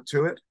memory element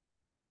to it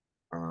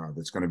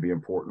that's going to be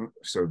important.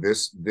 So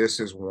this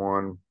is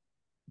one.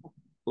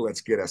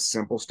 Let's get a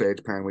simple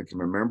stage plan we can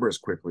remember as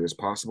quickly as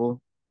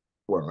possible.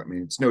 Well, I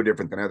mean, it's no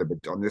different than other,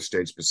 but on this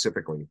stage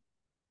specifically,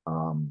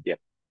 Yep.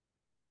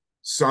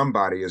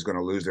 somebody is going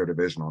to lose their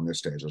division on this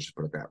stage. Let's just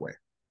put it that way,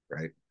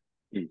 right?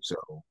 So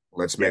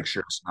let's make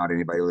sure it's not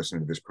anybody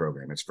listening to this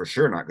program. It's for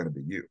sure not going to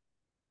be you,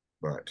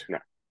 but no.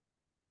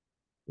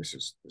 This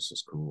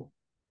is cool.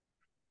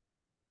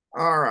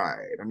 All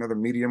right, another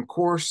medium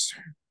course,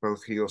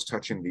 both heels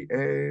touching the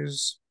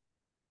A's,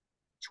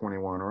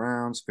 21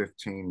 rounds,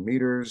 15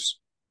 meters,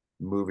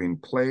 moving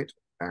plate,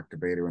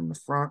 activator in the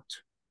front.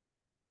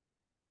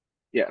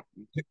 Yeah,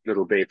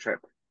 little bear trap.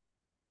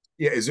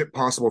 Yeah, is it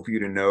possible for you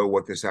to know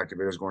what this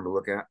activator is going to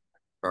look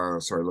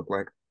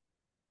like?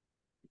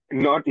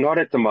 Not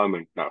at the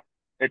moment, no.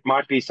 It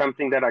might be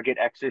something that I get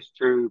access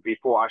to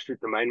before I shoot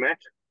the main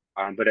match,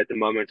 but at the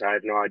moment I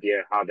have no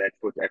idea how that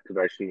foot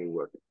activation will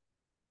work.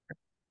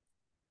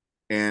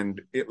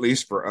 And at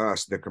least for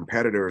us, the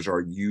competitors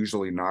are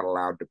usually not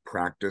allowed to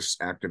practice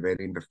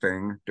activating the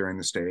thing during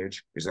the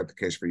stage. Is that the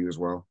case for you as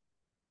well?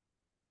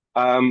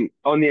 On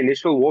the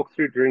initial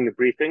walkthrough during the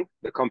briefing,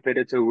 the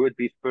competitor would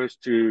be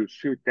first to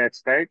shoot that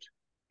stage,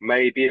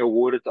 may be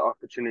awarded the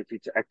opportunity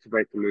to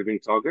activate the moving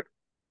target,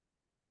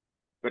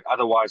 but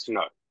otherwise,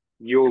 no.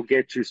 You'll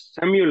get to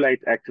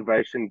simulate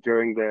activation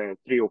during the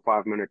 3 or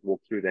 5 minute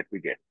walkthrough that we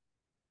get.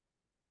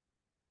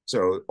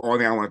 So all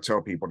thing I want to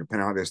tell people,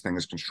 depending on how this thing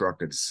is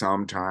constructed,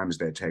 sometimes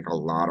they take a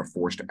lot of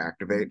force to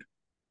activate.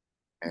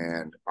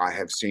 And I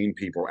have seen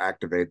people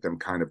activate them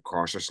kind of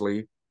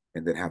cautiously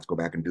and then have to go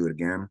back and do it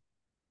again.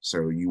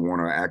 So you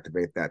want to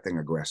activate that thing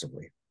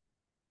aggressively.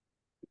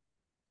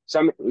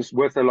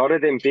 With a lot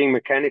of them being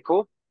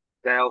mechanical,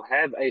 they'll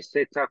have a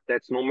setup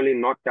that's normally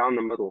not down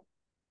the middle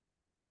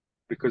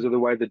because of the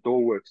way the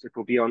door works. It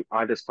will be on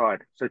either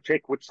side. So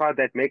check which side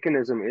that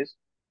mechanism is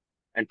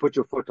and put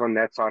your foot on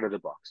that side of the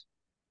box.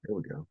 There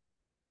we go.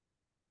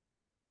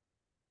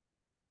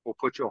 Or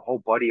put your whole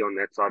body on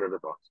that side of the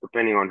box,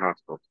 depending on how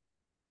it's built.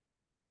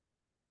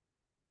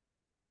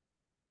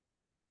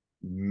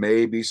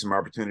 Maybe some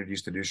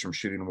opportunities to do some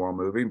shooting while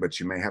moving, but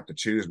you may have to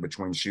choose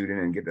between shooting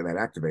and get to that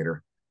activator.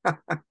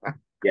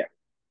 Yeah.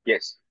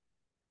 Yes.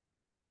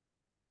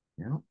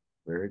 Yeah.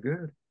 Very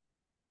good.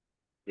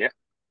 Yeah.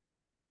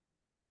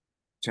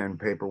 10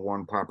 paper,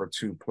 1 popper,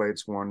 2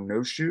 plates, 1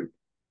 no shoot.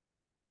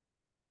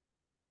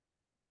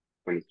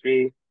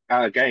 23.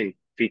 Again,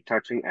 feet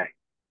touching A.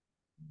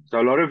 So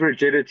a lot of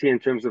rigidity in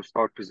terms of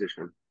start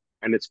position,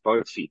 and it's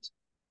both feet,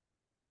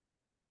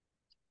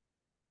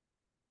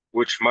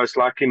 which most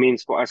likely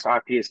means for us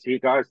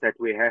IPST guys that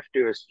we have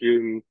to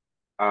assume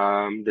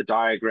the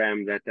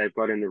diagram that they've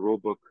got in the rule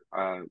book.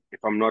 If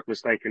I'm not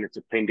mistaken, it's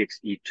Appendix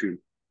E2.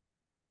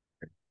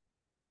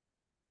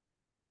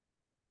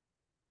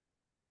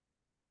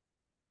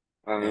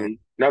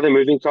 Another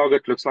moving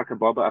target looks like a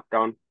bobber up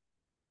down.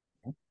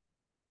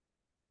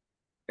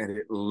 And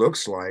it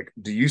looks like,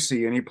 do you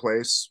see any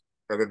place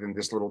other than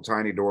this little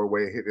tiny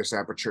doorway, this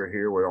aperture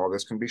here, where all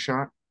this can be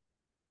shot?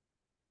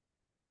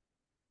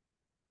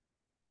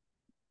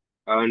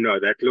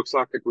 No, that looks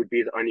like it would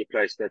be the only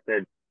place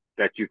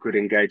that you could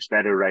engage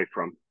that array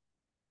from.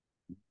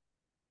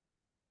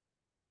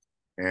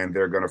 And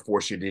they're going to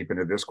force you deep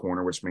into this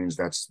corner, which means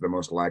that's the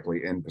most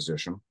likely in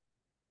position.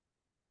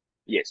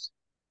 Yes.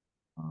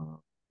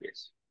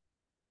 Yes.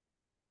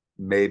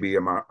 Maybe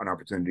an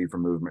opportunity for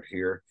movement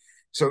here.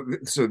 So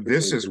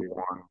this is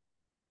one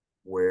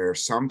where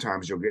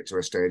sometimes you'll get to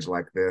a stage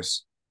like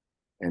this,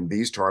 and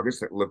these targets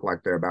that look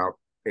like they're about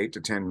 8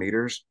 to 10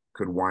 meters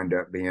could wind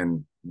up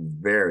being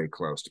very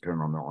close,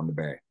 depending on the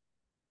bay,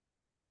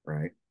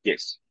 right?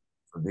 Yes.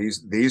 So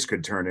these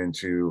could turn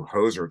into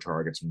hoser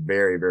targets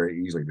very,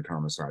 very easily, depending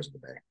on the size of the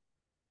bay.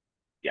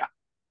 Yeah.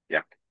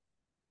 Yeah.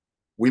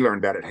 We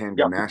learned that at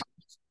Handgun Nationals.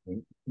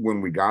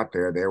 When we got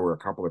there were a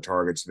couple of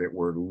targets that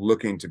were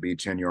looking to be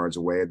 10 yards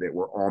away that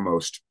were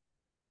almost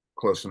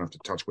close enough to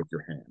touch with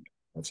your hand.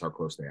 That's how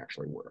close they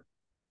actually were.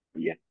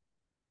 Yeah.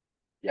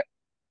 Yeah.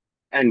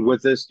 And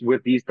with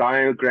these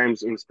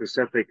diagrams in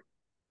specific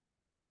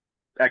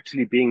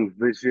actually being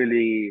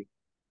visually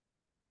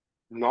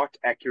not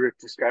accurate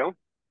to scale,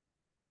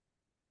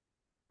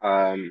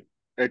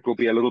 it will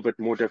be a little bit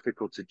more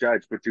difficult to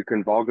judge, but you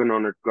can bargain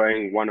on it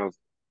going one of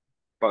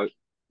both.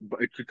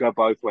 It could go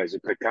both ways.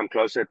 It could come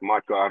closer. It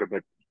might go out a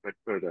bit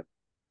further.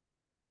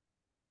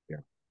 Yeah.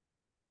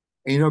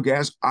 And, you know,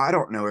 Gaz, I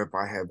don't know if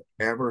I have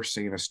ever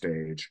seen a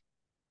stage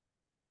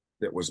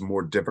that was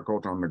more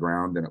difficult on the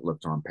ground than it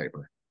looked on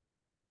paper.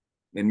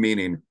 And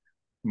meaning,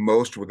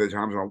 most of the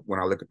times when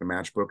I look at the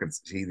match book and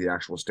see the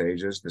actual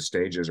stages, the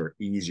stages are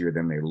easier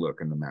than they look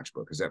in the match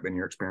book. Has that been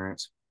your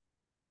experience?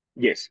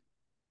 Yes,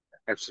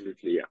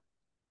 absolutely. Yeah.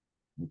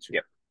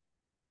 Yep.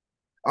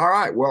 All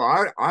right. Well,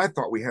 I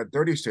thought we had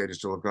 30 stages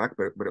to look like,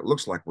 but it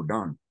looks like we're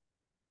done.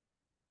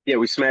 Yeah,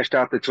 we smashed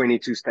out the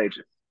 22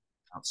 stages.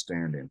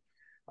 Outstanding.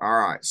 All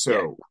right.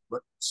 So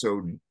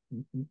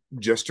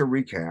just to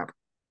recap,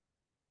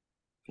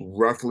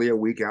 roughly a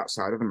week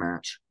outside of the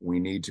match, we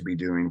need to be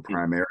doing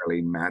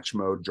primarily match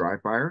mode dry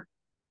fire,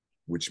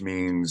 which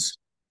means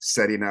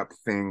setting up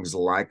things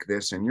like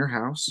this in your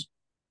house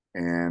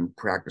and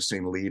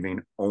practicing leaving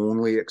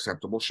only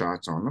acceptable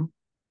shots on them.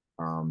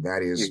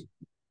 That is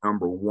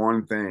number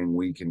one thing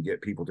we can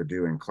get people to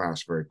do in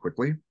class very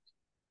quickly.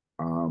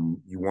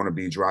 You want to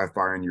be dry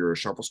firing your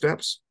shuffle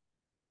steps.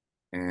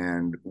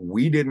 And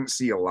we didn't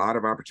see a lot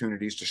of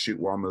opportunities to shoot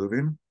while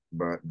moving,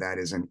 but that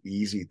is an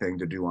easy thing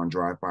to do on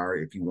dry fire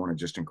if you want to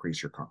just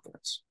increase your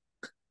confidence.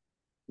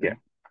 Yeah.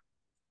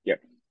 Yeah.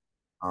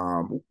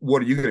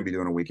 What are you going to be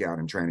doing a week out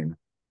in training?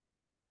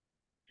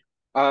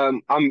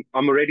 I'm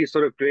already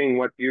sort of doing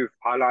what you've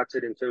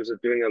highlighted in terms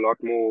of doing a lot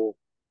more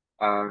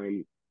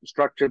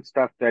structured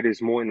stuff that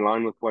is more in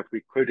line with what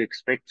we could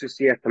expect to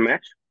see at the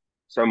match.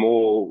 So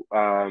more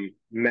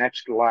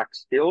matched like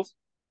skills.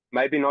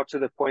 Maybe not to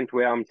the point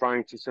where I'm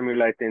trying to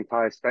simulate the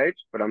entire stage,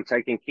 but I'm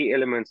taking key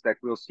elements that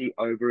we'll see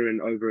over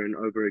and over and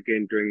over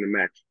again during the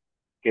match.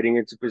 Getting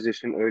into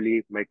position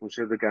early, making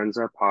sure the gun's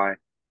up high,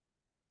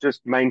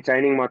 just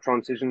maintaining my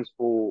transitions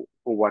for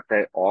what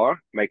they are,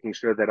 making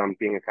sure that I'm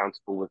being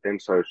accountable with them.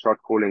 So shot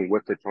calling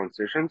with the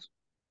transitions.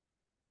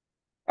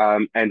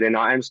 And then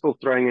I am still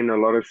throwing in a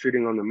lot of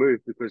shooting on the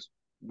move because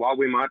while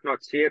we might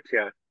not see it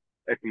here,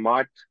 it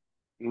might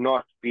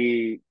not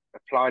be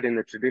applied in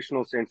the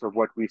traditional sense of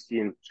what we see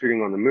in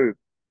shooting on the move,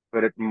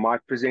 but it might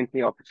present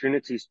me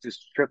opportunities to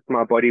strip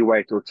my body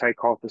weight or take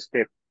half a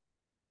step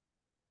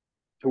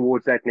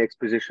towards that next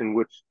position,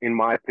 which in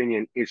my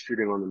opinion is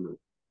shooting on the move.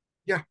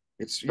 Yeah.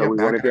 So we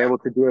want to be able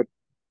to do it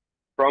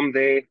from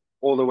there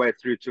all the way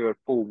through to a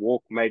full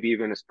walk, maybe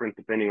even a sprint,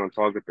 depending on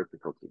target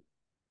difficulty.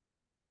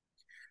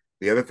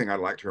 The other thing I'd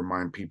like to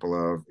remind people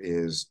of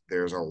is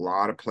there's a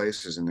lot of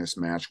places in this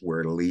match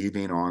where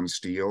leaving on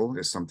steel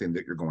is something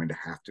that you're going to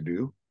have to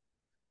do.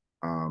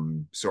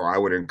 So I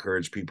would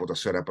encourage people to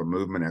set up a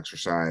movement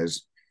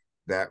exercise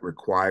that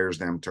requires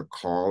them to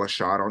call a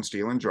shot on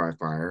steel and dry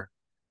fire,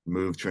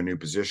 move to a new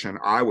position.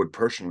 I would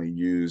personally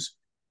use,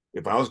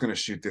 if I was going to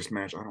shoot this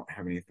match, I don't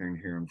have anything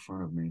here in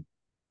front of me.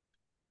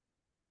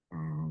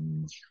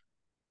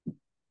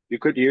 You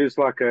could use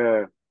like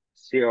a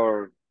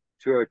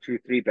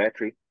CR2023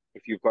 battery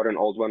if you've got an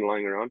old one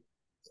lying around.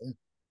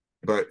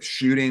 But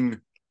shooting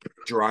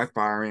dry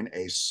firing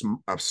a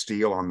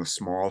steel on the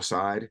small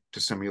side to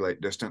simulate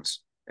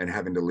distance and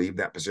having to leave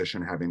that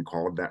position, having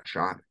called that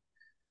shot,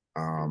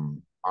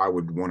 I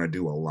would want to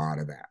do a lot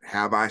of that.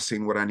 Have I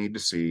seen what I need to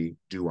see?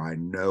 Do I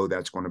know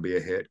that's going to be a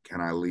hit? Can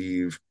I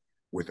leave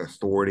with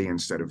authority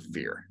instead of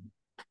fear?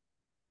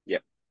 Yeah.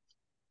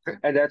 Okay.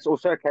 And that's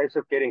also a case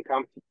of getting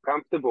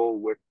comfortable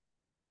with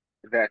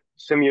that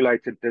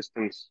simulated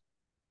distance.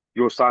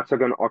 Your sights are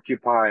going to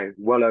occupy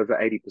well over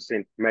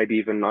 80%, maybe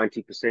even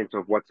 90%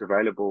 of what's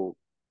available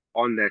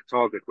on that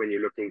target when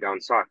you're looking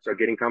down sight. So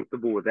getting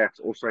comfortable with that's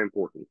also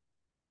important.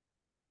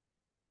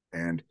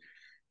 And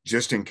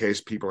just in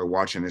case people are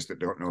watching this that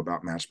don't know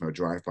about match mode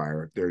dry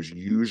fire, there's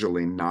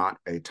usually not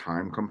a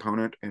time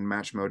component in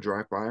match mode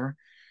dry fire.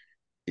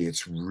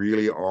 It's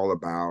really all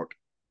about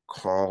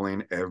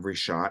calling every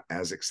shot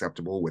as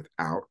acceptable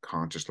without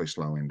consciously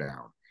slowing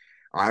down.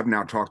 I've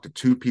now talked to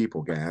two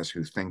people, Gaz,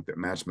 who think that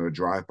match mode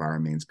dry fire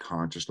means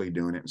consciously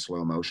doing it in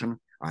slow motion.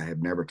 I have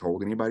never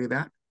told anybody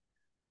that,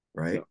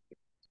 right? No.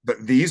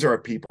 But these are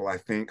people, I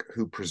think,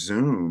 who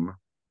presume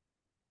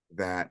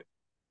that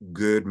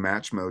good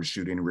match mode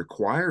shooting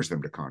requires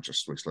them to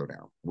consciously slow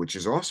down, which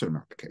is also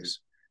not the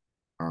case.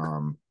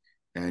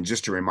 And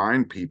just to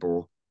remind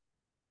people,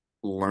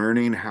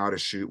 learning how to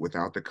shoot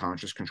without the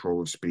conscious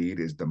control of speed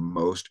is the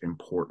most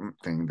important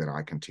thing that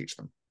I can teach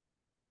them.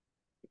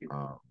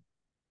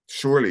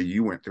 Surely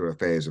you went through a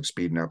phase of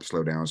speeding up,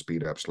 slow down,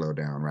 speed up, slow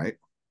down, right?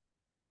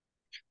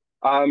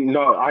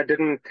 No, I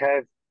didn't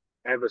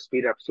have a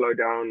speed up, slow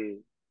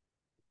down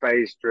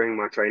phase during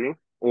my training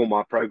or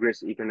my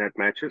progress, even at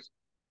matches.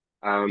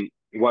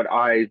 What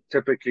I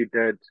typically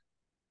did,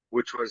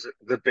 which was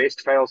the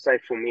best fail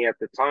safe for me at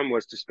the time,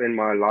 was to spend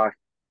my life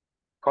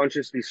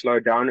consciously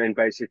slowed down and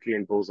basically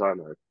in bullseye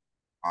mode.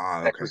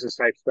 Okay. That was a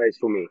safe space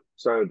for me.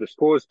 So the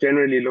scores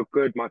generally looked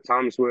good. My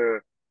times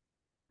were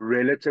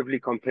relatively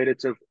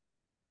competitive,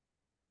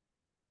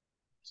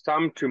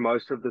 some to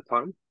most of the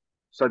time.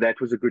 So that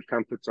was a good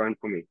comfort zone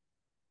for me.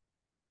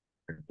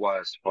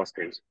 was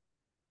fastings.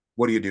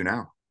 What do you do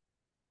now?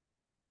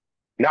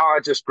 Now I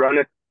just run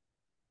it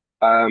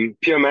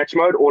pure match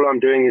mode. All I'm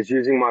doing is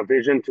using my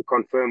vision to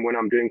confirm when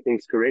I'm doing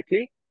things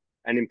correctly.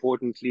 And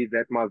importantly,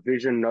 that my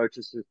vision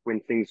notices when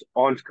things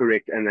aren't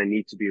correct and they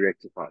need to be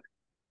rectified.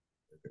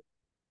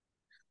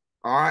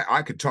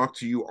 I could talk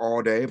to you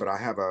all day, but I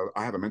have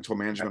a mental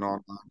management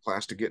online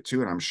class to get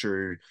to, and I'm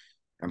sure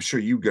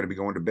you're going to be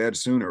going to bed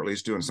soon, or at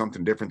least doing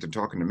something different than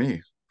talking to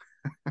me.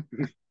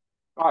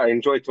 I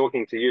enjoy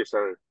talking to you,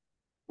 so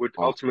would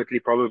Awesome. ultimately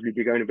probably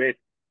be going to bed.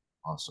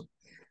 Awesome.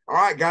 All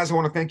right, guys, I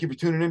want to thank you for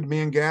tuning in to me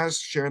and Gaz,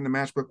 sharing the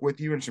matchbook with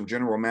you and some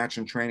general match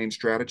and training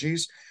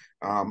strategies.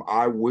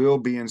 I will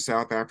be in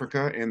South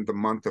Africa in the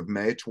month of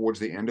May, towards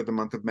the end of the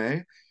month of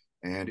May.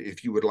 And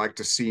if you would like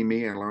to see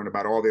me and learn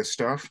about all this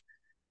stuff,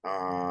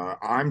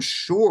 I'm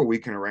sure we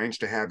can arrange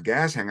to have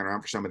Gaz hanging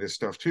around for some of this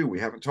stuff too. We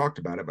haven't talked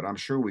about it, but I'm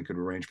sure we could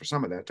arrange for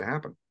some of that to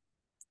happen.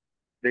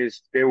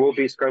 There will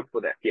be scope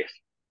for that, yes.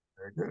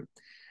 Very good.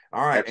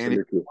 All right, and if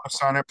Absolutely. you want to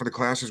sign up for the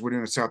classes we're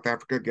doing in South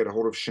Africa, get a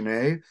hold of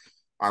Shanae.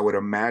 I would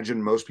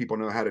imagine most people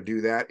know how to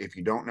do that. If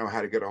you don't know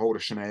how to get a hold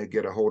of Shanae,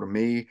 get a hold of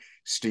me,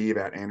 Steve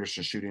at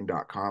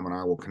andersonshooting.com, and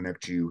I will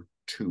connect you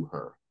to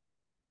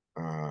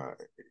her.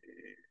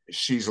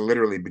 She's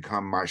literally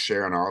become my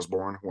Sharon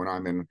Osbourne when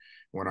I'm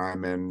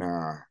in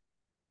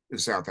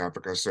South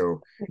Africa.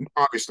 So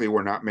obviously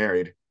we're not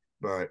married,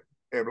 but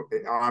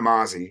I'm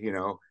Aussie, you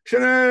know.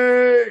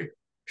 Shanae,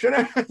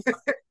 Shanae.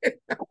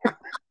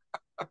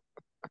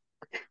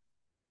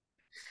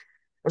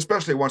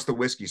 Especially once the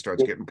whiskey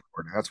starts getting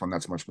poured. That's when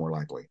that's much more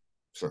likely.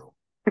 So,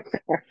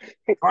 all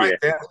right,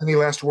 Yeah. any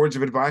last words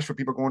of advice for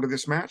people going to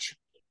this match?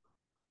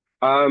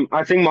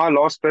 I think my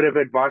last bit of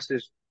advice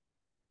is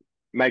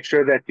make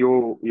sure that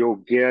your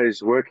gear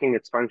is working,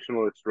 it's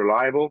functional, it's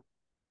reliable.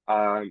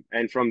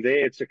 And from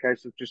there, it's a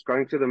case of just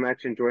going to the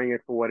match, enjoying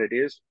it for what it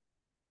is,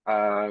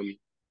 and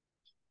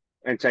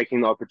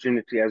taking the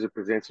opportunity as it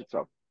presents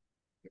itself.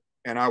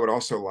 And I would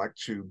also like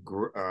to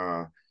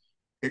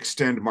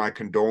extend my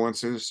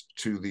condolences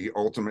to the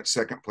ultimate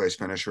second place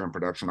finisher in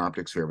production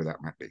optics, whoever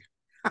that might be.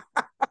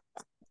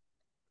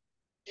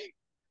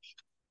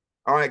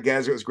 All right,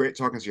 guys, it was great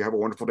talking to you. Have a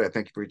wonderful day.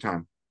 Thank you for your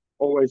time.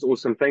 Always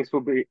awesome. Thanks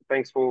for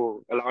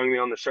allowing me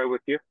on the show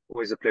with you.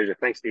 Always a pleasure.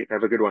 Thanks, Steve.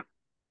 Have a good one.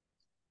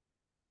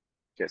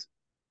 Cheers.